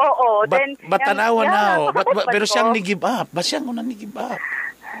 Then but tanawa na. Pero siyang ni-give up. Ba siyang una ni-give up?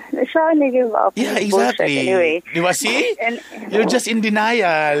 Siya ni-give up. Yeah, exactly. Anyway. Di ba see? You're just in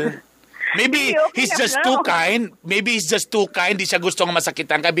denial. Maybe he's just too kind. Di siya gusto nga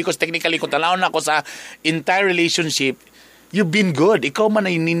masakitan ka because technically kung tanaw na ako sa entire relationship, you've been good. Ikaw man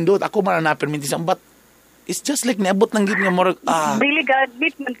ay nindot. Ako man na permintisan. But it's just like niabot ng gid nga more. Dili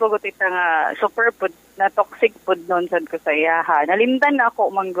gadbit man po ita nga super food na toxic food noon sad ko sa iyaha. Nalimtan na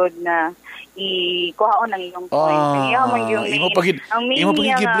ako manggod na ikuhaon ang iyong point. Imo pagid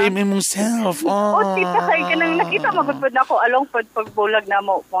blame imong self. Tita kay kanang nakita magudpod na ako along pagbulag na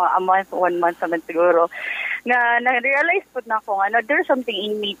mo mga 1 month naman siguro. Na-realize pod na ako nga there's something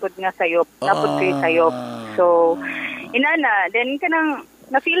in me pod nga sayop. Napod kay sayop. So inana then kanang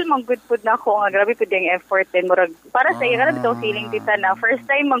na-feel mang good pod na ako nga grabe pod yung effort din murag para sa iya grabe tong feeling tita na first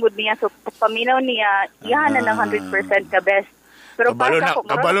time manggod niya so paminaw niya iyahan na ng 100% ka best. Pero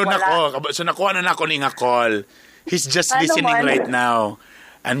kabalo na ko. So nakuha na ako ni nga call. He's just listening right now.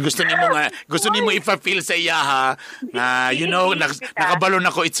 And gusto nimo ipa-feel sa iya ha. Nakabalo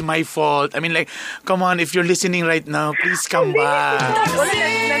na ko, it's my fault. I mean like, come on, if you're listening right now, please come back.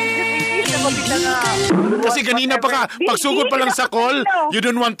 Kasi kanina pa ka, pagsugod pa lang sa call, you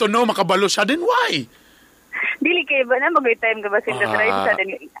don't want to know, makabalo siya, then why? Dili kay ba na mag-time ka ba sa drive sa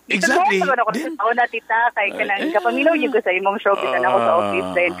din. Exactly. Ako na tita kay kanang kapaminaw niyo sa imong show kita na ako sa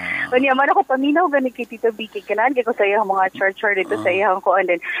office din. Unya man ako paminaw gani kay Tito Vicky kanan kay ko sa iyang mga church dito sa iyang ko and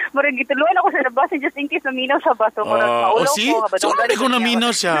then murag gituluan ako sa bus just in case naminaw sa bus murag maulo ko. So ano ko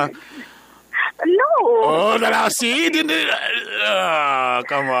naminaw siya? No. Dalasi din.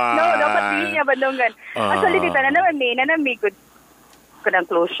 Come on. No, dapat hindi niya bandungan. Actually tita na naman may good kanang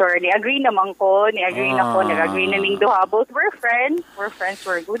closure. Ni-agree naman ko. Ni-agree na ning duha. Both we're friends. We're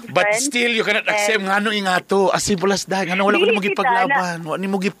good friends. But still, you cannot accept nga nung ingato. As simple as that. Wala ko na magipaglaban. Wala ni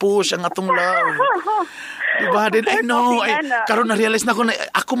mo gipush ang atong love. Diba? Then I know. Karon na-realize na ko na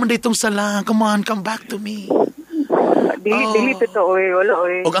ako man ditong sala. Come on, come back to me. Dili totoo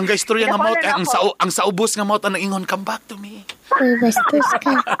wala O ang istorya nga maut ang saubos nga maut ang ingon, come back to me. Uy, bastos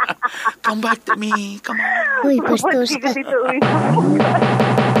ka. Come back to me. Come on. Uy, bastos ka.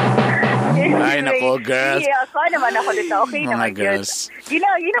 Ay, nako, girls. Ako naman ako dito. Okay naman, girls.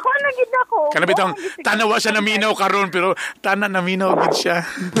 Ginakuha na gid ako. Kanabitong, tanawa siya naminaw karon pero tana naminaw gid siya.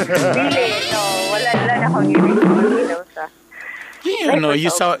 Dili, no. Wala na ako ginaw sa.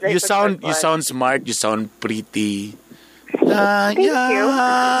 You sound smart. You sound pretty. Thank you.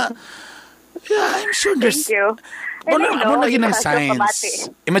 Yeah, I'm sure there's... Thank you. Ano na ginang signs?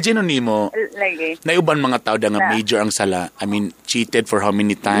 Imagine nimo, naiuban mga tao nga major ang sala. I mean, cheated for how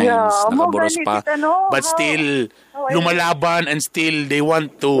many times, nakaboros pa. But still, lumalaban and still they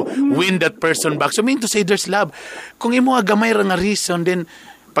want to win that person back. So, mean to say there's love. Kung imo gamay ra nga reason, then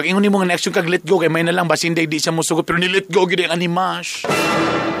pag ingon nimo nga next yung kag let go, kay may na lang, basin di siya musugot, pero ni-let go gid ang animash.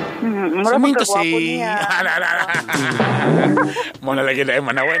 So, mean to say, mo nalagay na yung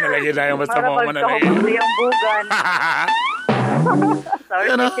manaway, nalagay na yung basta mo nalagay. Marapag yung bugan.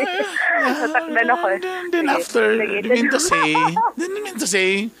 Sorry. Natakdan ako. Then after, mean to say,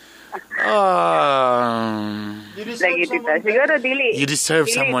 lagi tita. Siguro dili. You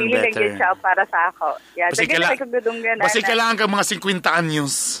deserve someone better. Dili siya para sa ako. Basi kailangan ka mga 50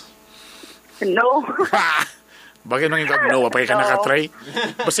 anyos. No. Bakit nang ikaw no? Bakit ka nakatry?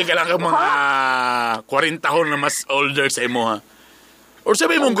 Basta ka lang ka mga 40 taon na mas older sa imo ha. Or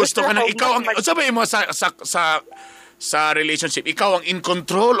sabi mo gusto ka na ikaw ang sabi mo sa relationship, ikaw ang in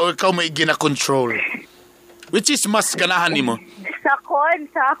control o ikaw may gina-control? Which is mas ganahan nimo? Sa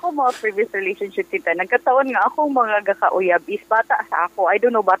ako mga previous relationship tita, nagkataon nga akong mga gakauyab is bata sa ako. I don't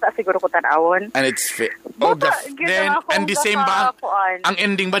know, bata siguro ko tanawon. And it's then and the same ba? Ang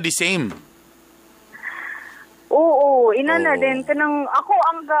ending ba the same? Oo, inana din kanang ako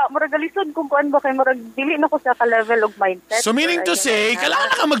ang maragalisod kung kuan ba kay marag dili na ko sa ka level of mindset. So meaning to say,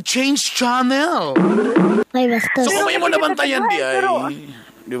 kailangan ka mag-change channel. May bastos. So kung may mo nabantayan di ay,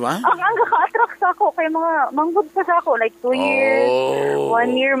 di ba? Ang ka-attract sa ako kay mga manggod pa sa ako like 2 years,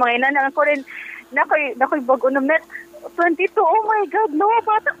 1 year mga inana ko rin nakoy bago na met 22. Oh my God, no,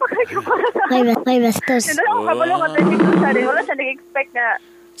 bata pa kayo para sa akin. May bastos. Hindi ako kabalo ka 22 siya rin. Wala siya nag-expect na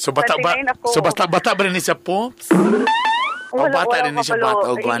So bata ba rin siya Pops? O bata rin siya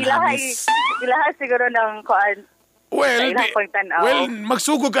bata o guwan hamis? Ilaha siguro ng kuan. Well,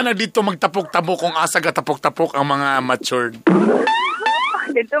 magsugod ka na dito magtapok-tapok kung asa ka tapok-tapok ang mga matured.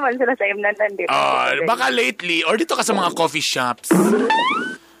 Dito man sila sa imnanan dito. Baka lately or dito ka sa mga coffee shops.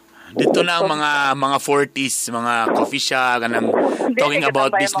 Dito na ang mga 40s, mga coffee shop, kanang talking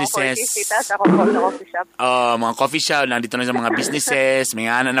about businesses. Mga coffee shop, nandito na sa mga businesses, may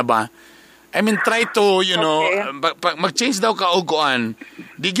ana na ba? I mean, try to, mag-change daw ka o goan.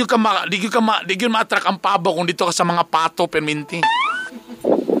 Di yun ma-attract ang pabo kung dito ka sa mga pato perminti.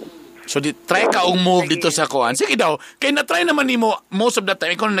 So, try ka og move dito sa kuan. Sige daw, kaya na-try naman ni mo, most of the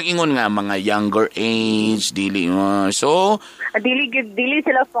time, ikaw nag-ingon nga, mga younger age, dili. Dili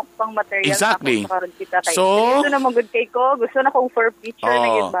sila pang material. Exactly. So, gusto na mag-good kay ko, gusto na kong for picture na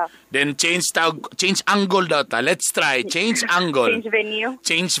yun ba? Then, change angle daw ta. Let's try. Change angle.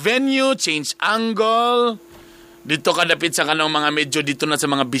 Change venue, change angle. Dito ka dapit sa kanang mga medyo dito na sa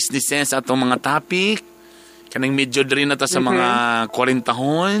mga businesses atong mga topic. Kanang medyo rin na ta sa mga 40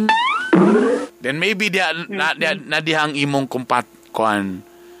 tahon. Then maybe na dihang imong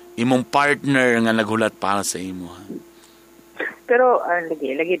imong partner nga naghulat para sa imo. Pero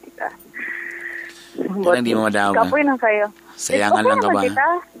lagi tita. Pero hindi mo madawa. Kapoy na kayo. Sayangan lang ka ba?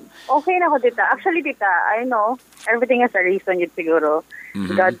 Tita? Okay na ko tita. Actually tita, I know everything has a reason yun siguro.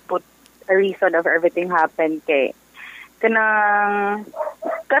 Mm-hmm. God put a reason of everything happened kay kanang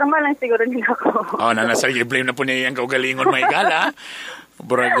karma lang siguro nila ako. Nanasay blame na po niya yung kaugalingon, my God, ha?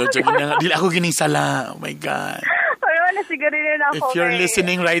 Burago, dili ako ginisala. Oh my God. Na siguro nila ako. If you're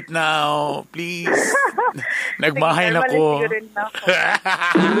listening right now, please. Nagmahay na ko. Dili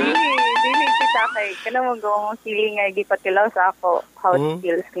kita kay kanang magong feeling nga gipatilaw sa ako how it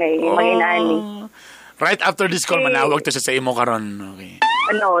feels ngay manginani. Right after this call, manawag to siya sa imo karon. Okay.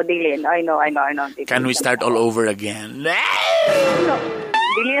 No, dili. I know. Can we start all over again? No.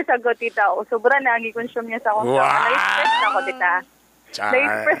 Dili na sagot, tita. Sobra na ang i-consume niya sa akong na-express na ako, tita.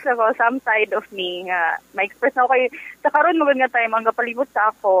 Na-express ako some side of me. Ma-express na ako kayo. Sa karon mo nga tayo, mga palibot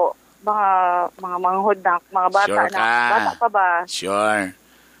sa ako, mga manghod na, mga bata sure na. Bata pa ba? Sure.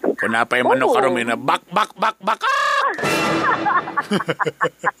 Kung napay man ako karon, may na bak!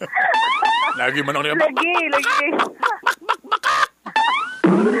 Lagi man ako niya, Lagi. Bak!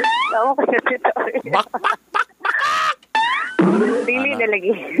 Tama kayo, tita. Bak! Dili na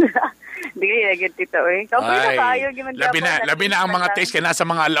lagi. Dili lagi tito eh. Kapag na kayo labi na ang mga text kaya nasa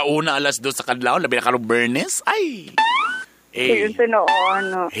mga alauna, alas 2 sa kadlaw, labi na karong Bernes. Ay. Hey.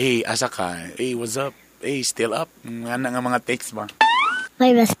 Hey, asa ka? Hey, what's up? Hey, still up? Nga nga mga text ba?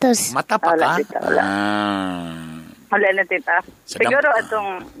 May bastos. Mata pa ka? Wala na tita. Siguro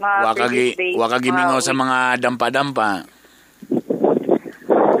atong mga previous days. Wakagimingaw sa mga dampa-dampa.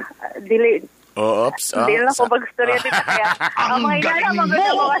 Dili. Oops. Hindi lang ko mag-storya dito kaya. Ang mga inana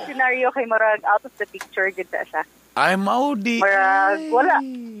maganda mga scenario kay marag out of the picture dito siya. Ay, maudi. Marag, wala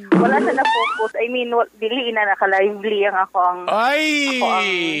siya na-focus. I mean, dili na naka-lively ang ako ang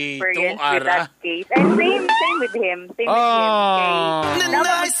experience with that case. And same with him. Same with him.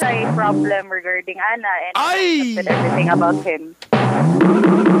 Naman siya problem regarding Ana and everything about him.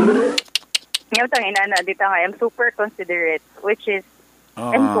 Ngayon tang inana dito nga, I'm super considerate, which is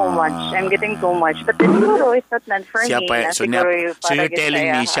I'm too much. I'm getting too much. But siguro, it's not meant for me. So you're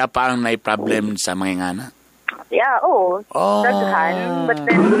telling me siya pa ang may problem sa mga ngana? Yeah, daghan. But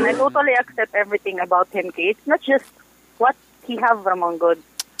then, I totally accept everything about him. It's not just what he have ramang good.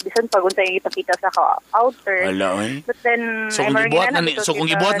 bisan pag unsay ipakita sa outer. Hala, oy. But then So kung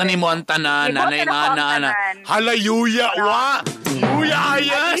gibuhat na nimo ang tanan, nanay ana. Hala yuya wa. Yuya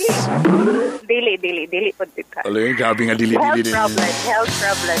ayas. Dili pud ka. Hala, grabe nga dili. Health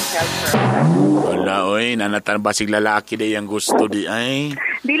problem. Hala, oy, nanatan basig lalaki day ang gusto di ay.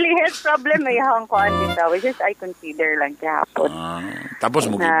 Dili health problem may hang kuan dito, which is I consider lang gihapon. Tapos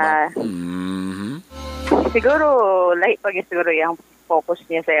mo giba. Siguro lahi pag siguro yung focus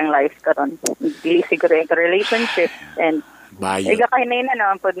niya sa yung life karon. Dili siguro yung relationship and bayot. Iga kahinay na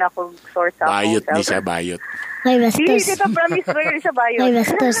naman pud na kog source ako. Bayot ni siya bayot. May Dili bastos. dito promise ko yung sa bayot. May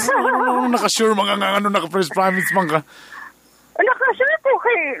bastos. Naka-sure mga naka-first promise man ka. Naka-sure ko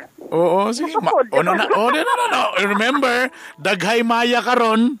kay. Oo, sige. No. Remember, daghay maya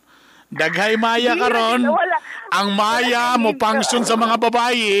karon. Ang maya mo function sa mga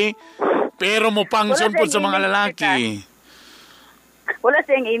babae, pero mo function po sa mga lalaki. Wala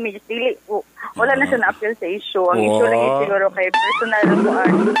siyang image. Dili. Wala na siya na-appeal sa issue. Ang issue lang is siguro kay personal.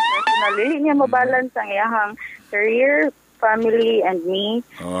 Dili niya mabalance ang iyahang career, family, and me.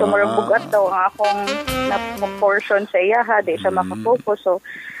 So, marang bugat daw ang akong na-portion sa iyaha. Di siya makafocus. So,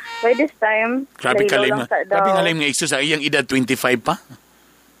 by this time, Grabe kalim nga iso sa iyang edad, 25 pa?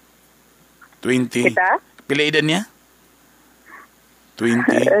 20. Kita? Pila edad niya?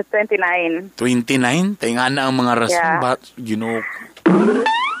 29. 29? Tayo na ang mga rason. Yeah. But,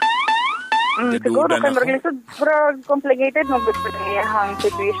 siguro kay maraglisod complicated mo but iyang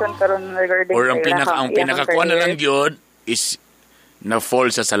situation karon regarding or ang pinakakuha na lang yun is na fall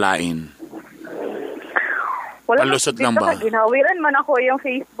sa salain. Wala palusot lang ba? Ginawiran man ako yung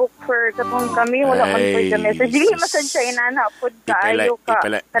Facebook for katong kami wala man po yung message. Dili masan siya inana pud kaayo ka.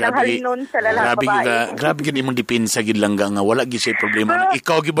 Kanang halinon sa lalaki babae. Grabe gid imong depensa gid lang nga wala gid siya problema.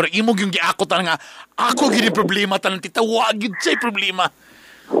 Ikaw gid imong yung giakot nga ako gid problema tanan tita wa gid siya problema.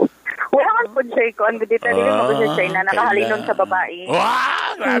 Wala man po siya ko. Ang dito rin mo po siya na nakahalinon sa babae.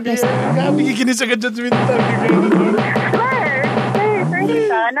 Wow! Grabe! Grabe kikini sa judgmental.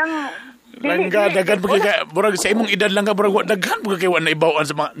 Nang Langga, daghan burag sa imong edad lang ka burag daghan mo kay na ibawaan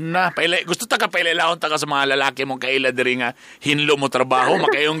sa mga pailay gusto ta ka pailahon ta ka sa mga lalaki mong kaila diri nga hinlo mo trabaho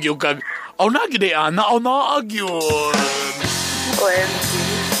makayong gyud kag na gid ana gyud.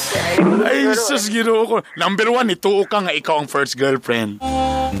 Ay, sus, Ginoo ko. Number 1, nituo ka nga ikaw ang first girlfriend.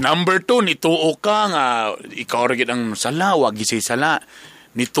 Number 2, nituo ka nga ikaw rin ang sala, wag gisay sala.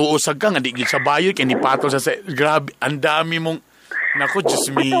 Nituo sa ka nga, di sa bayot, kaya nipato sa grabe, ang dami mong, naku, Diyos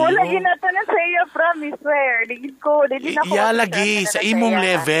me. Wala ginato na sa iyo, promise, swear. Digid ko, digid ako. Lagi, sa imong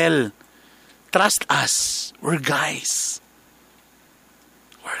level. Trust us. We're guys.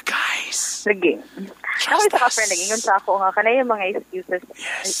 Sige. Ako sa ka-friend, nag-ingon sa ako nga, kanay yung mga excuses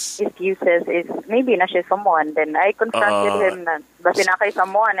is, maybe na siya someone. Then I confronted him na, basi na kay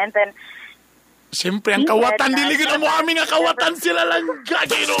someone. And then, siyempre, ang kawatan, diligin mo amin nga kawatan sila lang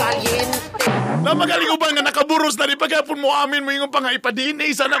gagino. Na magaling ba nga nakaburos na rin pagkapon mo amin mo yung pa nga ipadine,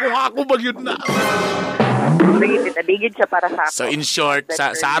 sana kung ako bagyod na. Bigid siya para sa ako. So in short,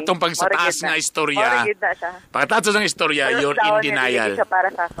 sa atong pagsataas nga istorya, pagkatapos ng istorya, you're in denial.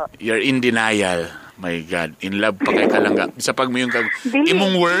 You're in denial. My God, in love pa kay kalangga. Sa pag mo yung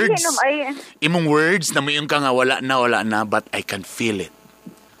imong words na mo yung ka nga wala na, but I can feel it.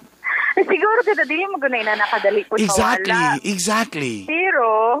 Siguro kita dili mo gunay na nakadali ko sa wala. Exactly.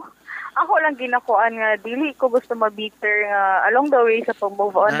 Pero ako lang ginakuan nga dili ko gusto ma-bitter nga along the way sa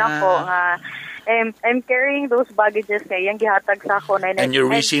pag-move on ako nga I'm carrying those baggages kay yang gihatag sa ako na. And you're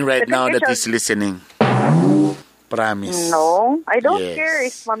wishing right now that he's listening. Promise. No, I don't care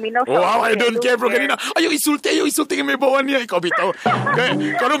if maminaw siya. Wow, I don't care. Pero kanina, ayaw isulti nga may bawan niya. Ikaw bitaw.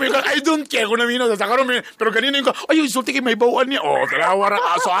 Karoon I don't care kung naminaw sa karoon. Pero kanina yung ayaw isulti nga may bawan niya. Talawa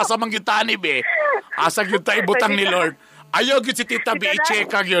so asa mang gitani be. Asa gyud ta ibutang ni Lord. Ayaw gyud si Tita B i-check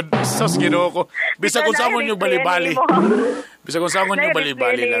gyud. Sus Ginoo ko. Bisa kung saan mo yung bali-bali. Bisa kung saan mo yung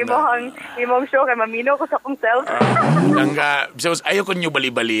bali-bali lang. Imong show kay maminaw ko sa akong self. Langga, bisa ayaw ko yung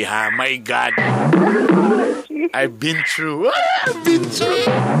bali-bali ha. My God. I've been through.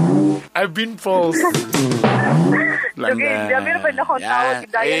 I've been false.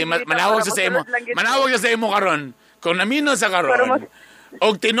 Manawag sa imo karon. Kung namino sa karon,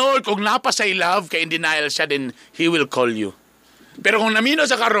 og tinol kung napa sa love kay in denial siya, then he will call you. Pero kung namino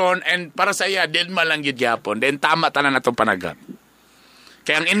sa karon and para sa iya dead man lang gyud gyapon, then tama tanan natong panagat.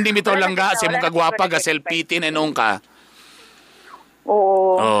 Kaya ang ending bitaw langga sa imong kagwapa ga self-pity enong ka.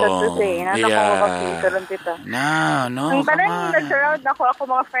 Oo, that's the thing. Nakakawag kita. No. Ang tanan nag-surround ako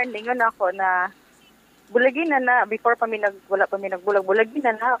mga friend, lingon ako na bulagin na before wala pa mi nagbulag-bulagin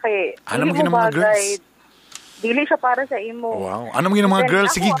na kay alam mo mga girls. dili siya para sa imo. Wow. Ano mga mga Then girl?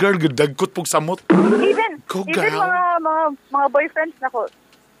 ako- Sige girl, dagkot pug samot. Even Go, even girl. mga boyfriends nako.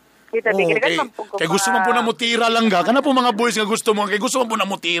 Kita Oh, bigyan kay gusto man po na mutira lang ga. Kana po mga boys nga gusto mo, kay gusto man po na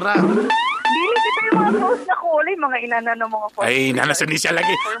mutira. Dili kita yung mga close na kulay, mga inana ng mga Ay, nanasan ni siya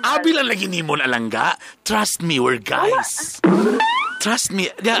lagi. Abi lang lagi nimo na lang ga. Trust me, we're guys. Trust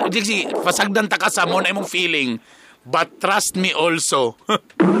me. Sige, pasagdan ta ka sa mo na imong feeling. But trust me also.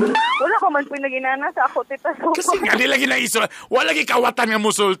 Wala ko man po yung naginana sa ako, tita. So, Kasi nga nila ginaiso. Wala kawatan nga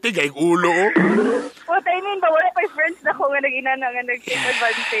musulti, gay ulo. what I mean, ba, wala pa yung friends na ko nga naginana nga nag-take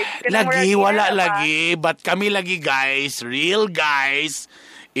advantage. Kanang Lagi, murag wala ginana pa. lagi. But kami lagi guys, real guys.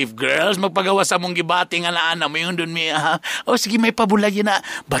 If girls magpagawa sa mong gibati nga na mo yung dun oh sige may pabulay na.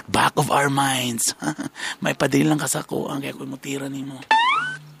 But back of our minds, may padili lang kasako ang kaya ko mutira nimo.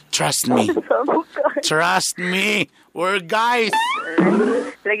 Trust me. Trust me. We're guys.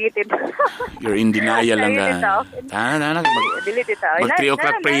 Lagi, tita. You're in denial lang Lagi, tita. ka. Tana. Dili, tita. Mag 3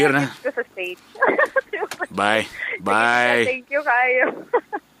 o'clock prayer na. Ko sa stage. Bye. Bye. Thank you, kayo.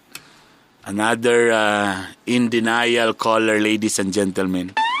 Another in denial caller, ladies and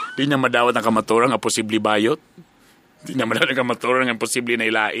gentlemen. Di na madawat ang kamaturang nga posible bayot. Di na madawat ang kamaturang nga posible na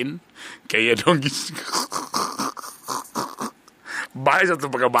ilain. Kaya dong Bye sa ito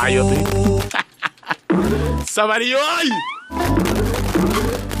pagkabayot eh. Sa Marioy!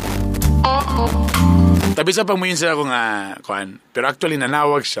 Tabi sa pangmuyin siya ako nga, kuan. Pero actually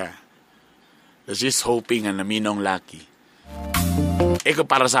nanawag siya. So she's hoping na naminong lucky. Eko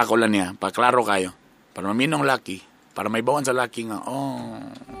para sa ako lang niya, paklaro kayo. Para maminong lucky, para may bawan sa lucky nga,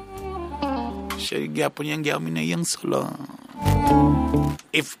 siya gyapon niyang gyapon na iyang solo.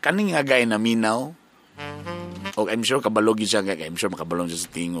 If kaning nga gay na minaw, o I'm sure kabalog siya, I'm sure makabalong siya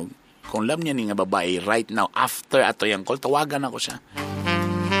sa tingog. Kung lam niya ni nga babae, right now, after ato yung call, tawagan ako siya.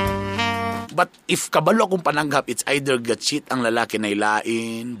 But if kabalo akong pananggap, it's either gatchit ang lalaki na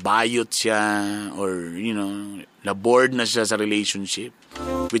ilain, bayot siya, or, na-bored na siya sa relationship.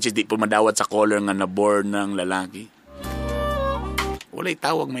 Which is di po madawat sa caller nga na-bored ng lalaki. Wala'y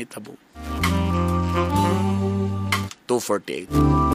tawag, may tabo. 248.